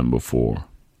lived them before.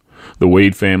 The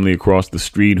Wade family across the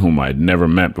street, whom I had never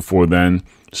met before then,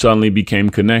 suddenly became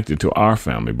connected to our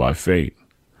family by fate.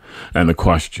 And the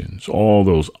questions, all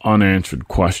those unanswered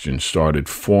questions, started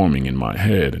forming in my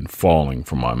head and falling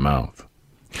from my mouth.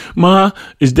 "Ma,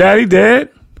 is Daddy dead?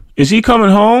 Is he coming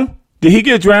home?" Did he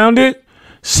get drowned?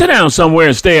 Sit down somewhere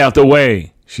and stay out the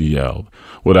way, she yelled,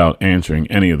 without answering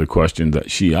any of the questions that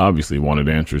she obviously wanted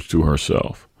answers to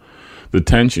herself. The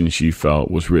tension she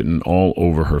felt was written all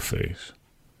over her face.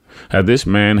 Had this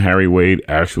man, Harry Wade,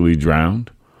 actually drowned?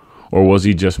 Or was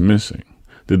he just missing?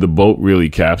 Did the boat really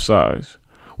capsize?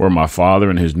 Were my father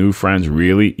and his new friends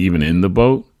really even in the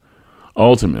boat?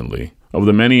 Ultimately, of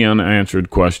the many unanswered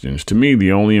questions, to me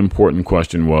the only important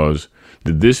question was,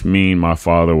 did this mean my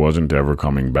father wasn't ever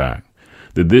coming back?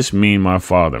 Did this mean my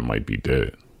father might be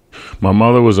dead? My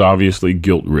mother was obviously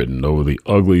guilt-ridden over the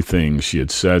ugly things she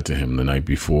had said to him the night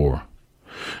before.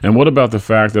 And what about the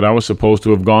fact that I was supposed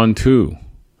to have gone too?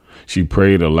 She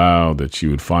prayed aloud that she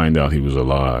would find out he was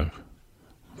alive.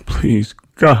 Please,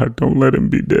 God, don't let him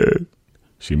be dead,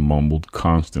 she mumbled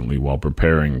constantly while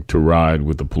preparing to ride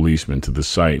with the policeman to the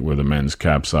site where the men's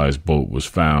capsized boat was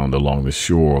found along the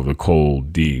shore of the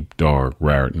cold, deep, dark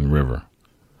Raritan River.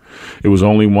 It was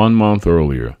only 1 month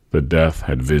earlier that death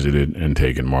had visited and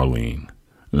taken Marlene.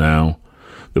 Now,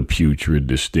 the putrid,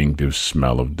 distinctive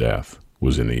smell of death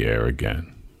was in the air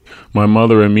again. My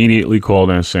mother immediately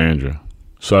called Aunt Sandra.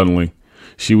 Suddenly,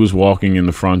 she was walking in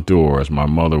the front door as my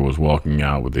mother was walking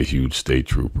out with a huge state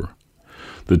trooper.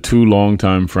 The two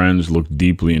longtime friends looked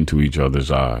deeply into each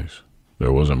other's eyes.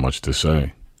 There wasn't much to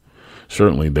say.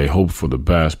 Certainly they hoped for the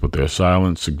best, but their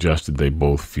silence suggested they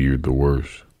both feared the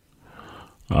worst.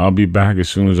 I'll be back as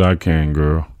soon as I can,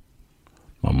 girl.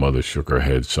 My mother shook her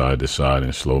head side to side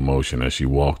in slow motion as she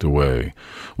walked away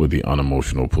with the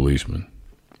unemotional policeman.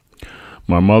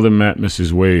 My mother met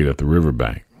Mrs. Wade at the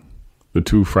riverbank. The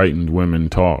two frightened women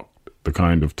talked, the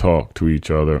kind of talk to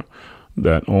each other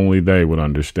that only they would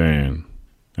understand,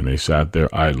 and they sat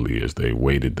there idly as they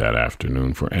waited that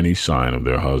afternoon for any sign of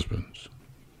their husbands.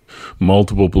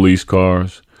 Multiple police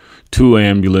cars, 2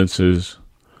 ambulances,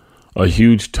 a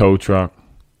huge tow truck,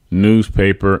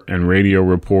 newspaper and radio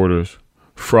reporters,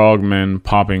 frogmen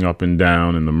popping up and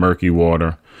down in the murky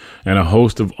water, and a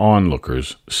host of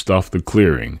onlookers stuffed the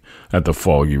clearing at the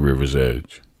foggy river's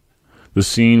edge. The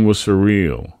scene was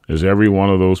surreal, as every one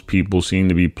of those people seemed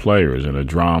to be players in a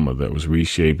drama that was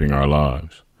reshaping our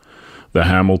lives. The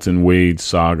Hamilton-Wade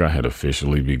saga had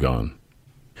officially begun.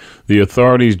 The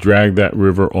authorities dragged that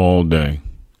river all day.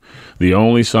 The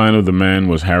only sign of the men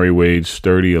was Harry Wade's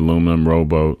sturdy aluminum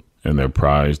rowboat and their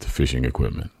prized fishing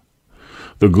equipment.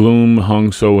 The gloom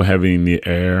hung so heavy in the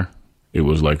air, it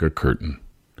was like a curtain.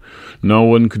 No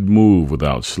one could move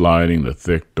without sliding the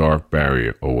thick, dark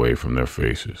barrier away from their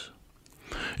faces.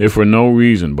 If for no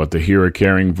reason but to hear a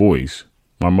caring voice,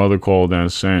 my mother called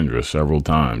Aunt Sandra several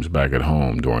times back at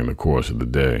home during the course of the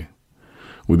day.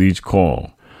 With each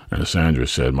call, Aunt Sandra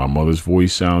said my mother's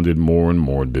voice sounded more and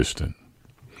more distant.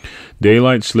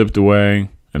 Daylight slipped away,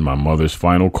 and my mother's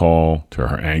final call to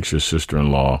her anxious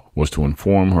sister-in-law was to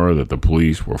inform her that the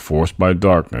police were forced by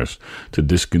darkness to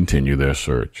discontinue their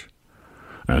search.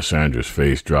 Aunt Sandra's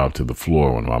face dropped to the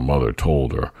floor when my mother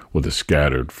told her what the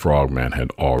scattered frogmen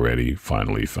had already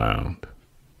finally found.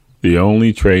 The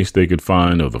only trace they could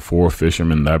find of the 4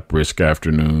 fishermen that brisk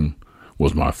afternoon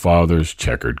was my father's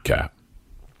checkered cap,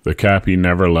 the cap he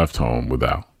never left home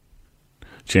without.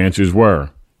 Chances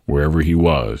were, wherever he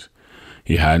was,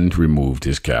 he hadn't removed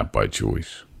his cap by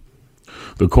choice.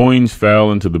 The coins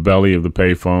fell into the belly of the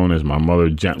payphone as my mother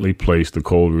gently placed the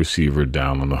cold receiver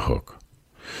down on the hook.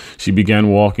 She began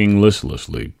walking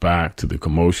listlessly back to the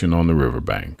commotion on the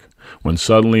riverbank, when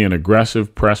suddenly an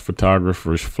aggressive press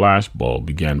photographer's flashbulb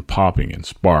began popping and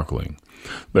sparkling.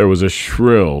 There was a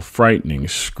shrill, frightening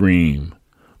scream,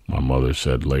 my mother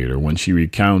said later, when she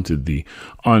recounted the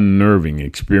unnerving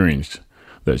experience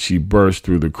that she burst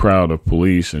through the crowd of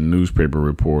police and newspaper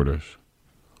reporters,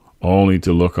 only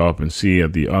to look up and see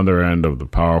at the other end of the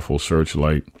powerful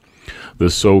searchlight the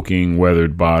soaking,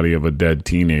 weathered body of a dead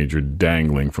teenager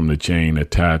dangling from the chain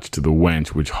attached to the wench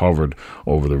which hovered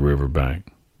over the riverbank.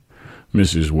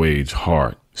 Mrs. Wade's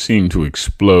heart seemed to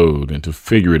explode into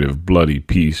figurative bloody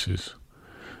pieces.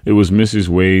 It was Mrs.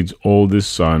 Wade's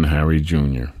oldest son, Harry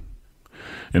Jr.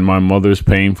 In my mother's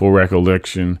painful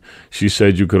recollection, she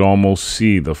said you could almost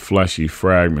see the fleshy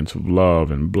fragments of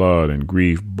love and blood and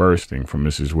grief bursting from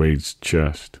Mrs. Wade's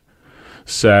chest.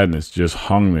 Sadness just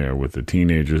hung there with the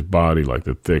teenager's body like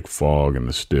the thick fog in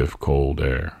the stiff, cold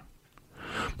air.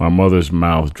 My mother's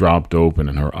mouth dropped open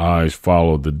and her eyes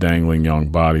followed the dangling young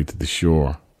body to the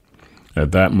shore.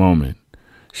 At that moment,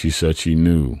 she said she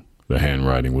knew the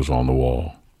handwriting was on the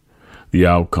wall. The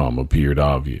outcome appeared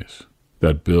obvious.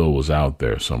 That Bill was out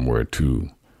there somewhere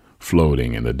too,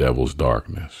 floating in the devil's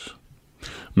darkness.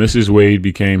 Mrs. Wade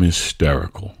became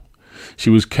hysterical. She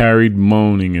was carried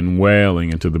moaning and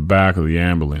wailing into the back of the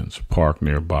ambulance parked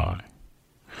nearby.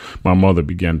 My mother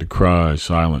began to cry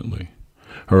silently.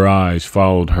 Her eyes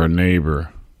followed her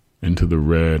neighbor into the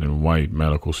red and white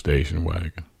medical station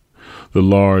wagon. The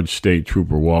large state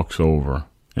trooper walks over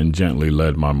and gently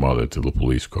led my mother to the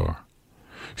police car.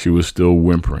 She was still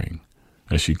whimpering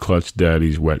as she clutched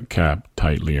Daddy's wet cap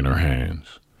tightly in her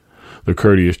hands. The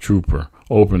courteous trooper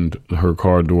opened her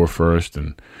car door first,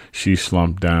 and she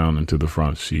slumped down into the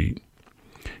front seat.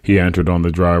 He entered on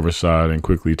the driver's side and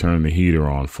quickly turned the heater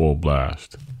on full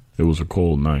blast. It was a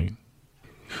cold night.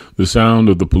 The sound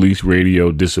of the police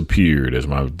radio disappeared as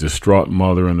my distraught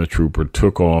mother and the trooper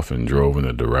took off and drove in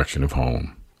the direction of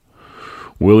home.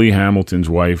 Willie Hamilton's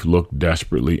wife looked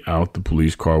desperately out the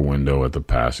police car window at the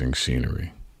passing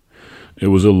scenery. It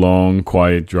was a long,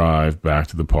 quiet drive back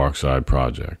to the Parkside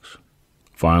projects.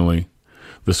 Finally,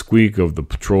 the squeak of the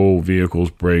patrol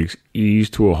vehicle's brakes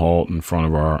eased to a halt in front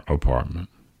of our apartment,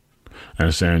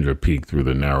 and Sandra peeked through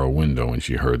the narrow window when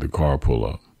she heard the car pull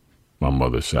up. My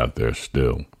mother sat there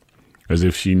still, as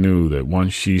if she knew that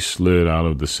once she slid out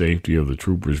of the safety of the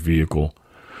trooper's vehicle,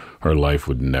 her life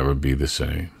would never be the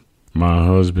same. "My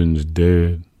husband's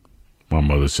dead," my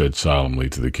mother said solemnly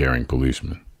to the caring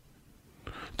policeman.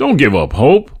 "Don't give up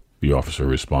hope," the officer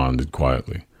responded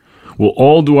quietly. "We'll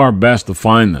all do our best to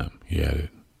find them," he added.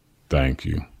 "Thank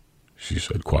you," she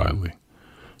said quietly.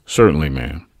 "Certainly,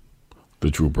 ma'am," the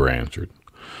trooper answered.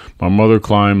 My mother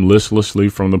climbed listlessly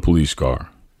from the police car.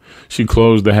 She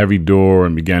closed the heavy door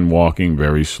and began walking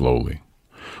very slowly.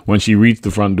 When she reached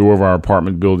the front door of our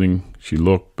apartment building, she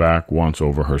looked back once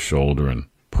over her shoulder and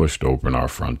pushed open our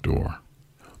front door.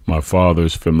 My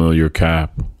father's familiar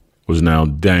cap was now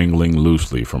dangling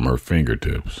loosely from her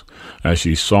fingertips as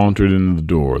she sauntered into the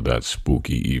door that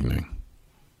spooky evening.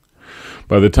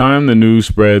 By the time the news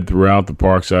spread throughout the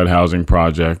Parkside housing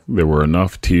project, there were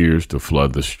enough tears to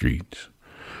flood the streets.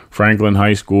 Franklin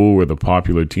High School, where the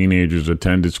popular teenagers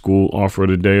attended school, offered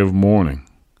a day of mourning.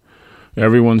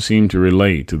 Everyone seemed to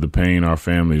relate to the pain our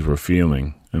families were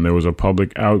feeling, and there was a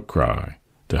public outcry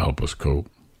to help us cope.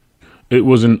 It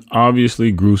was an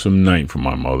obviously gruesome night for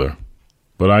my mother,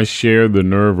 but I shared the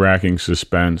nerve-wracking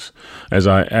suspense as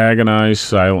I agonized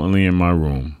silently in my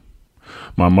room.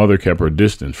 My mother kept her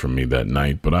distance from me that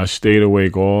night, but I stayed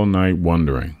awake all night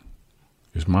wondering,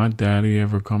 is my daddy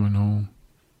ever coming home?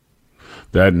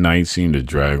 That night seemed to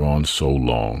drag on so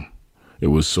long. It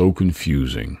was so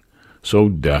confusing, so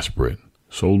desperate,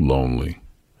 so lonely.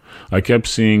 I kept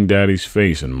seeing Daddy's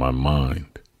face in my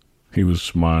mind. He was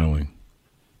smiling.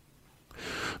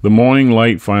 The morning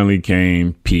light finally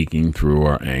came, peeking through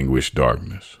our anguished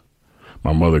darkness.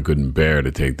 My mother couldn't bear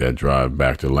to take that drive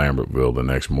back to Lambertville the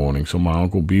next morning, so my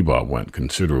Uncle Bebop went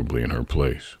considerably in her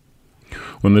place.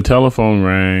 When the telephone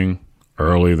rang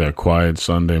early that quiet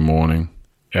Sunday morning,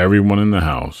 everyone in the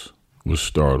house was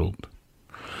startled.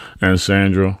 And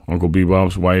Sandra, Uncle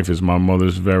Bebop's wife, is my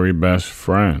mother's very best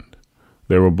friend.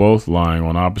 They were both lying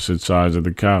on opposite sides of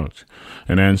the couch,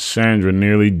 and Aunt Sandra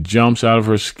nearly jumps out of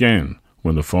her skin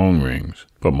when the phone rings,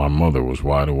 but my mother was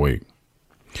wide awake.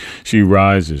 She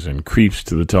rises and creeps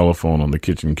to the telephone on the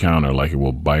kitchen counter like it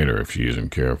will bite her if she isn't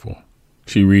careful.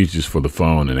 She reaches for the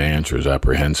phone and answers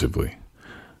apprehensively.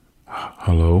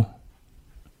 "Hello?"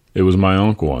 It was my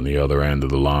uncle on the other end of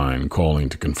the line, calling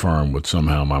to confirm what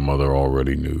somehow my mother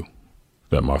already knew,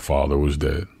 that my father was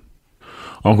dead.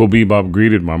 Uncle Bebop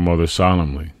greeted my mother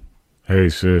solemnly. "Hey,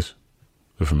 sis,"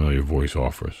 the familiar voice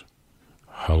offers.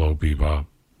 "Hello, Bebop,"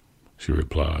 she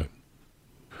replied.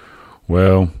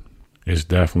 "Well, it's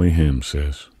definitely him,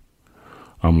 sis.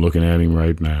 I'm looking at him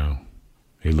right now.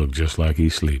 He looked just like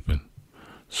he's sleeping.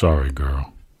 Sorry,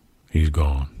 girl. He's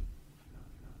gone."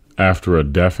 After a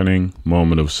deafening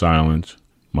moment of silence,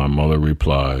 my mother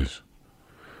replies,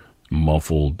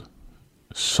 muffled,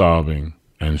 sobbing,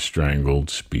 and strangled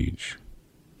speech.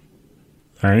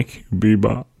 "Thank you,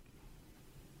 Bebop."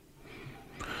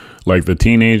 Like the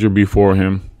teenager before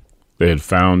him, they had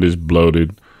found his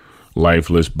bloated,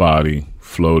 lifeless body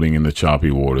floating in the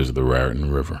choppy waters of the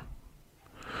Raritan River.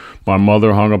 My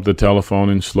mother hung up the telephone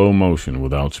in slow motion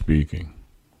without speaking.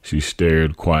 She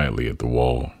stared quietly at the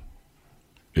wall.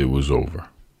 It was over.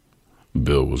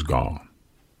 Bill was gone.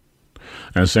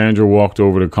 And Sandra walked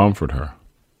over to comfort her.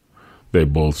 They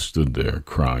both stood there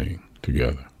crying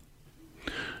together.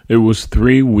 It was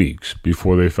 3 weeks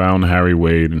before they found Harry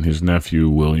Wade and his nephew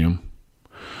William.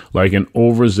 Like an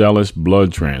overzealous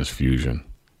blood transfusion,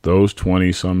 those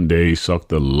 20-some days sucked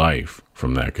the life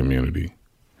from that community.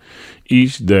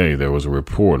 Each day there was a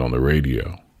report on the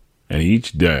radio, and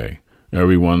each day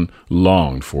everyone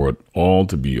longed for it all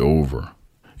to be over.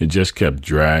 It just kept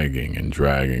dragging and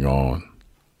dragging on.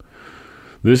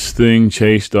 This thing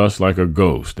chased us like a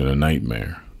ghost in a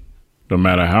nightmare. No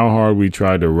matter how hard we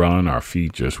tried to run, our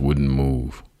feet just wouldn't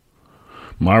move.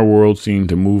 My world seemed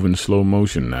to move in slow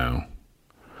motion now.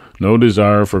 No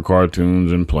desire for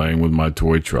cartoons and playing with my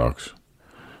toy trucks.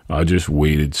 I just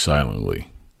waited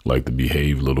silently, like the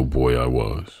behaved little boy I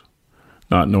was,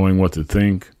 not knowing what to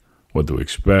think, what to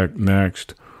expect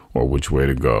next, or which way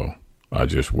to go. I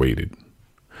just waited.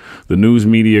 The news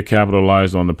media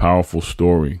capitalized on the powerful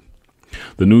story.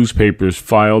 The newspapers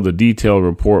filed a detailed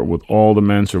report with all the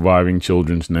men surviving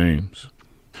children's names.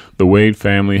 The Wade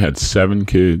family had 7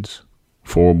 kids,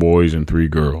 4 boys and 3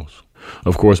 girls.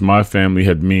 Of course, my family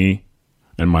had me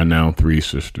and my now 3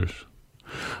 sisters.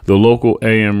 The local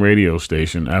AM radio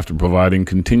station, after providing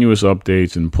continuous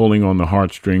updates and pulling on the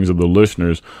heartstrings of the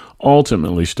listeners,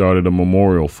 ultimately started a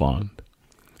memorial fund,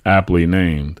 aptly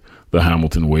named the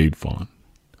Hamilton Wade Fund.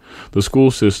 The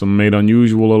school system made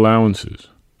unusual allowances.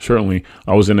 Certainly,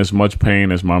 I was in as much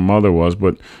pain as my mother was,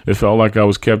 but it felt like I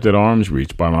was kept at arm's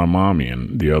reach by my mommy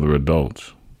and the other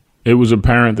adults. It was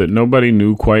apparent that nobody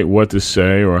knew quite what to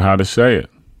say or how to say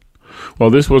it. While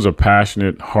this was a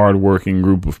passionate, hard-working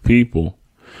group of people,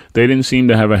 they didn't seem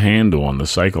to have a handle on the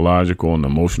psychological and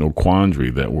emotional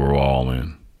quandary that we're all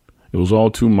in. It was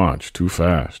all too much, too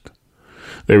fast.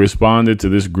 They responded to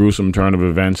this gruesome turn of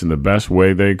events in the best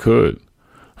way they could.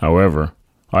 However,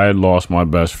 I had lost my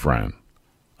best friend.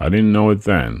 I didn't know it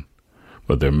then,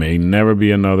 but there may never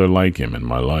be another like him in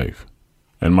my life.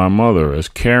 And my mother, as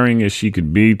caring as she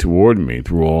could be toward me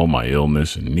through all my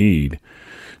illness and need,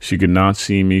 she could not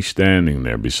see me standing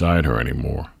there beside her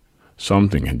anymore.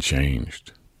 Something had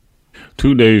changed.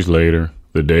 2 days later,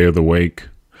 the day of the wake,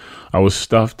 I was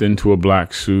stuffed into a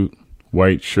black suit,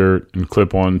 white shirt, and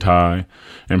clip-on tie,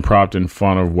 and propped in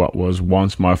front of what was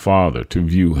once my father to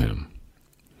view him.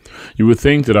 You would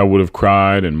think that I would have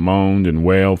cried and moaned and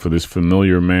wailed for this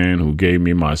familiar man who gave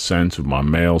me my sense of my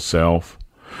male self,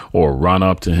 or run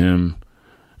up to him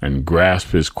and grasp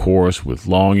his corse with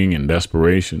longing and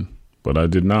desperation, but I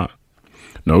did not.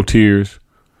 No tears,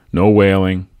 no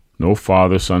wailing, no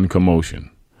father-son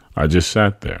commotion. I just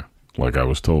sat there, like I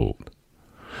was told.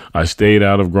 I stayed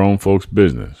out of grown folks'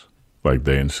 business, like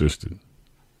they insisted.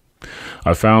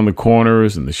 I found the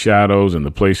corners and the shadows and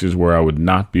the places where I would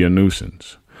not be a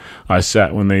nuisance. I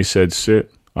sat when they said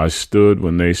sit, I stood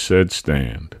when they said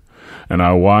stand, and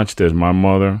I watched as my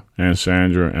mother, Aunt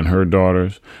Sandra, and her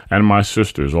daughters, and my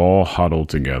sisters all huddled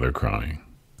together crying.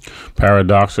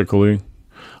 Paradoxically,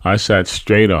 I sat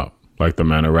straight up like the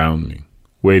men around me,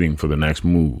 waiting for the next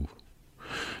move.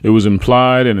 It was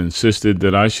implied and insisted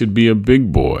that I should be a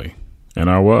big boy, and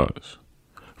I was.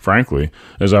 Frankly,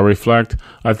 as I reflect,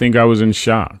 I think I was in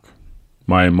shock.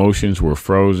 My emotions were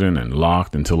frozen and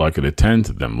locked until I could attend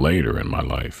to them later in my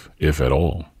life, if at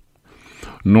all.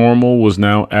 Normal was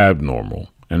now abnormal,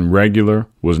 and regular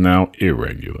was now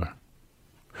irregular.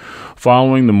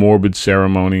 Following the morbid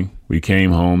ceremony, we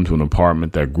came home to an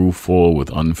apartment that grew full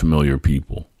with unfamiliar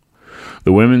people.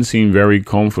 The women seemed very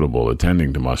comfortable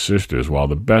attending to my sisters, while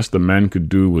the best the men could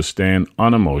do was stand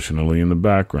unemotionally in the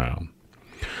background.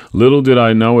 Little did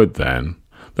I know it then,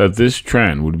 that this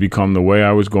trend would become the way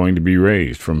I was going to be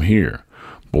raised from here,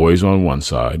 boys on one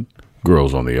side,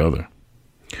 girls on the other.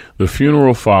 The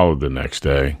funeral followed the next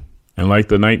day, and like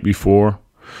the night before,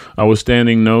 I was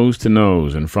standing nose to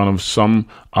nose in front of some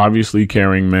obviously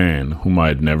caring man whom I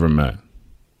had never met.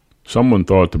 Someone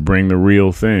thought to bring the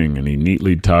real thing, and he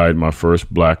neatly tied my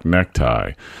first black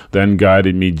necktie, then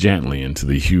guided me gently into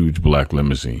the huge black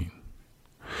limousine.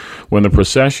 When the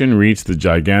procession reached the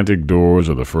gigantic doors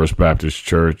of the First Baptist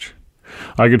Church,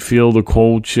 I could feel the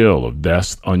cold chill of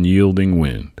death's unyielding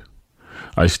wind.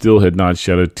 I still had not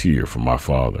shed a tear for my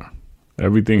father.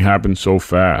 Everything happened so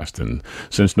fast, and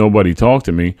since nobody talked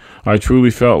to me, I truly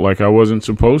felt like I wasn't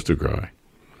supposed to cry.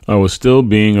 I was still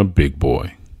being a big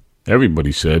boy.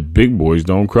 Everybody said big boys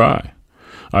don't cry.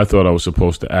 I thought I was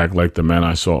supposed to act like the men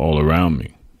I saw all around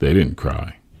me. They didn't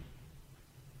cry.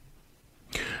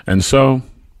 And so,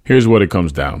 here's what it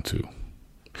comes down to.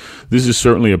 This is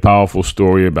certainly a powerful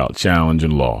story about challenge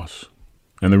and loss.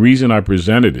 And the reason I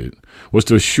presented it was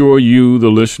to assure you, the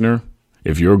listener,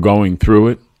 if you're going through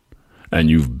it and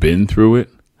you've been through it,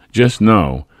 just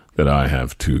know that I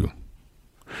have too.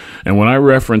 And when I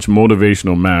reference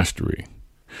motivational mastery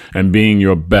and being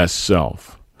your best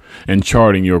self and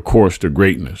charting your course to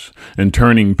greatness and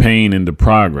turning pain into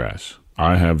progress,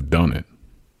 I have done it.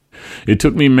 It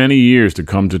took me many years to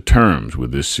come to terms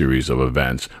with this series of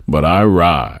events, but I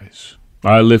rise.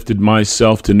 I lifted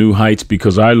myself to new heights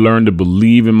because I learned to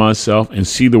believe in myself and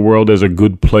see the world as a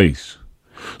good place.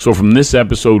 So from this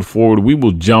episode forward, we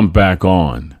will jump back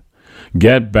on.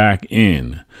 Get back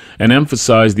in and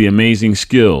emphasize the amazing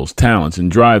skills, talents, and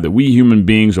drive that we human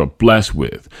beings are blessed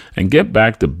with, and get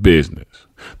back to business.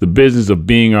 The business of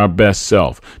being our best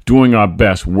self, doing our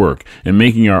best work, and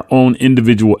making our own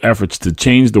individual efforts to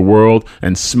change the world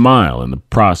and smile in the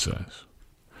process.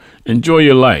 Enjoy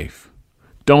your life.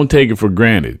 Don't take it for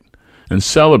granted, and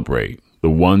celebrate the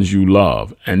ones you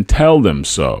love and tell them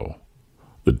so.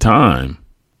 The time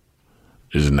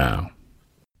is now.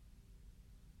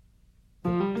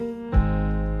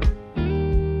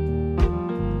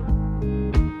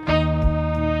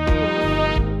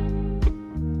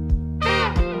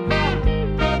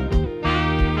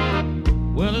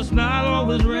 Well, it's not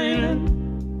always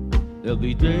raining. There'll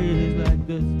be days like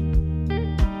this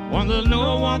when there's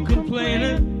no one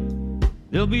complaining.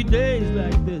 There'll be days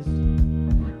like this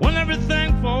when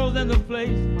everything falls into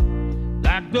place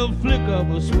like the flick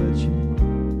of a switch.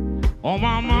 Oh,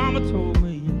 my mama told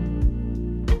me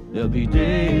there'll be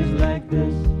days like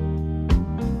this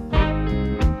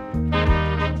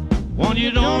when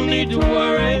you don't need to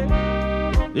worry.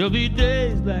 There'll be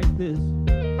days like this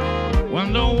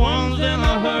when no one's in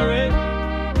a hurry.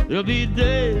 There'll be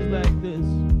days like this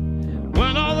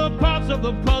when all the parts of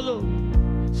the puzzle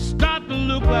start to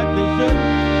look like they fit.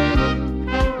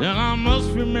 Then I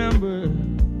must remember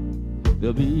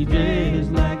there'll be days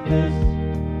like this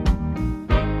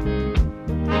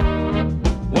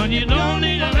when you don't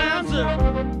need an answer.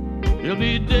 There'll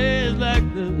be days like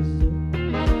this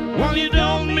when you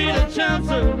don't need a chance.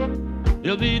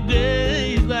 There'll be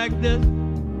days like this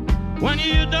when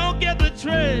you don't get the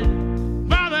trade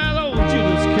by that old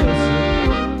Judas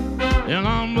kiss. And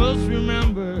I must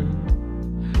remember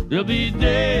there'll be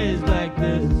days like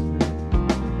this.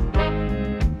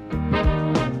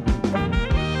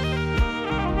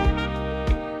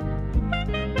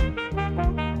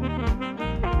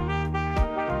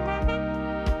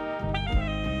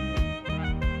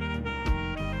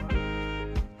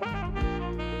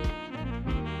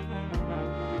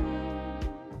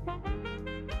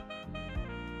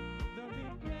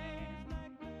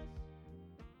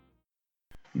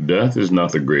 Death is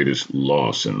not the greatest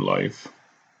loss in life.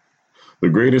 The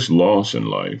greatest loss in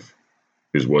life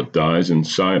is what dies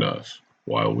inside us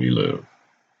while we live.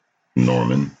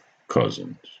 Norman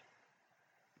Cousins.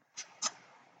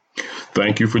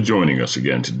 Thank you for joining us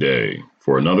again today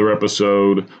for another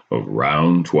episode of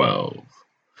Round 12.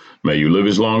 May you live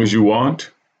as long as you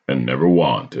want and never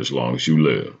want as long as you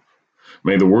live.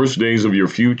 May the worst days of your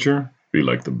future be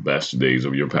like the best days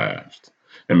of your past.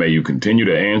 And may you continue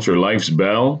to answer life's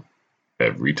bell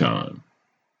every time.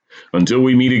 Until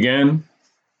we meet again,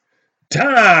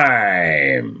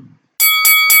 time!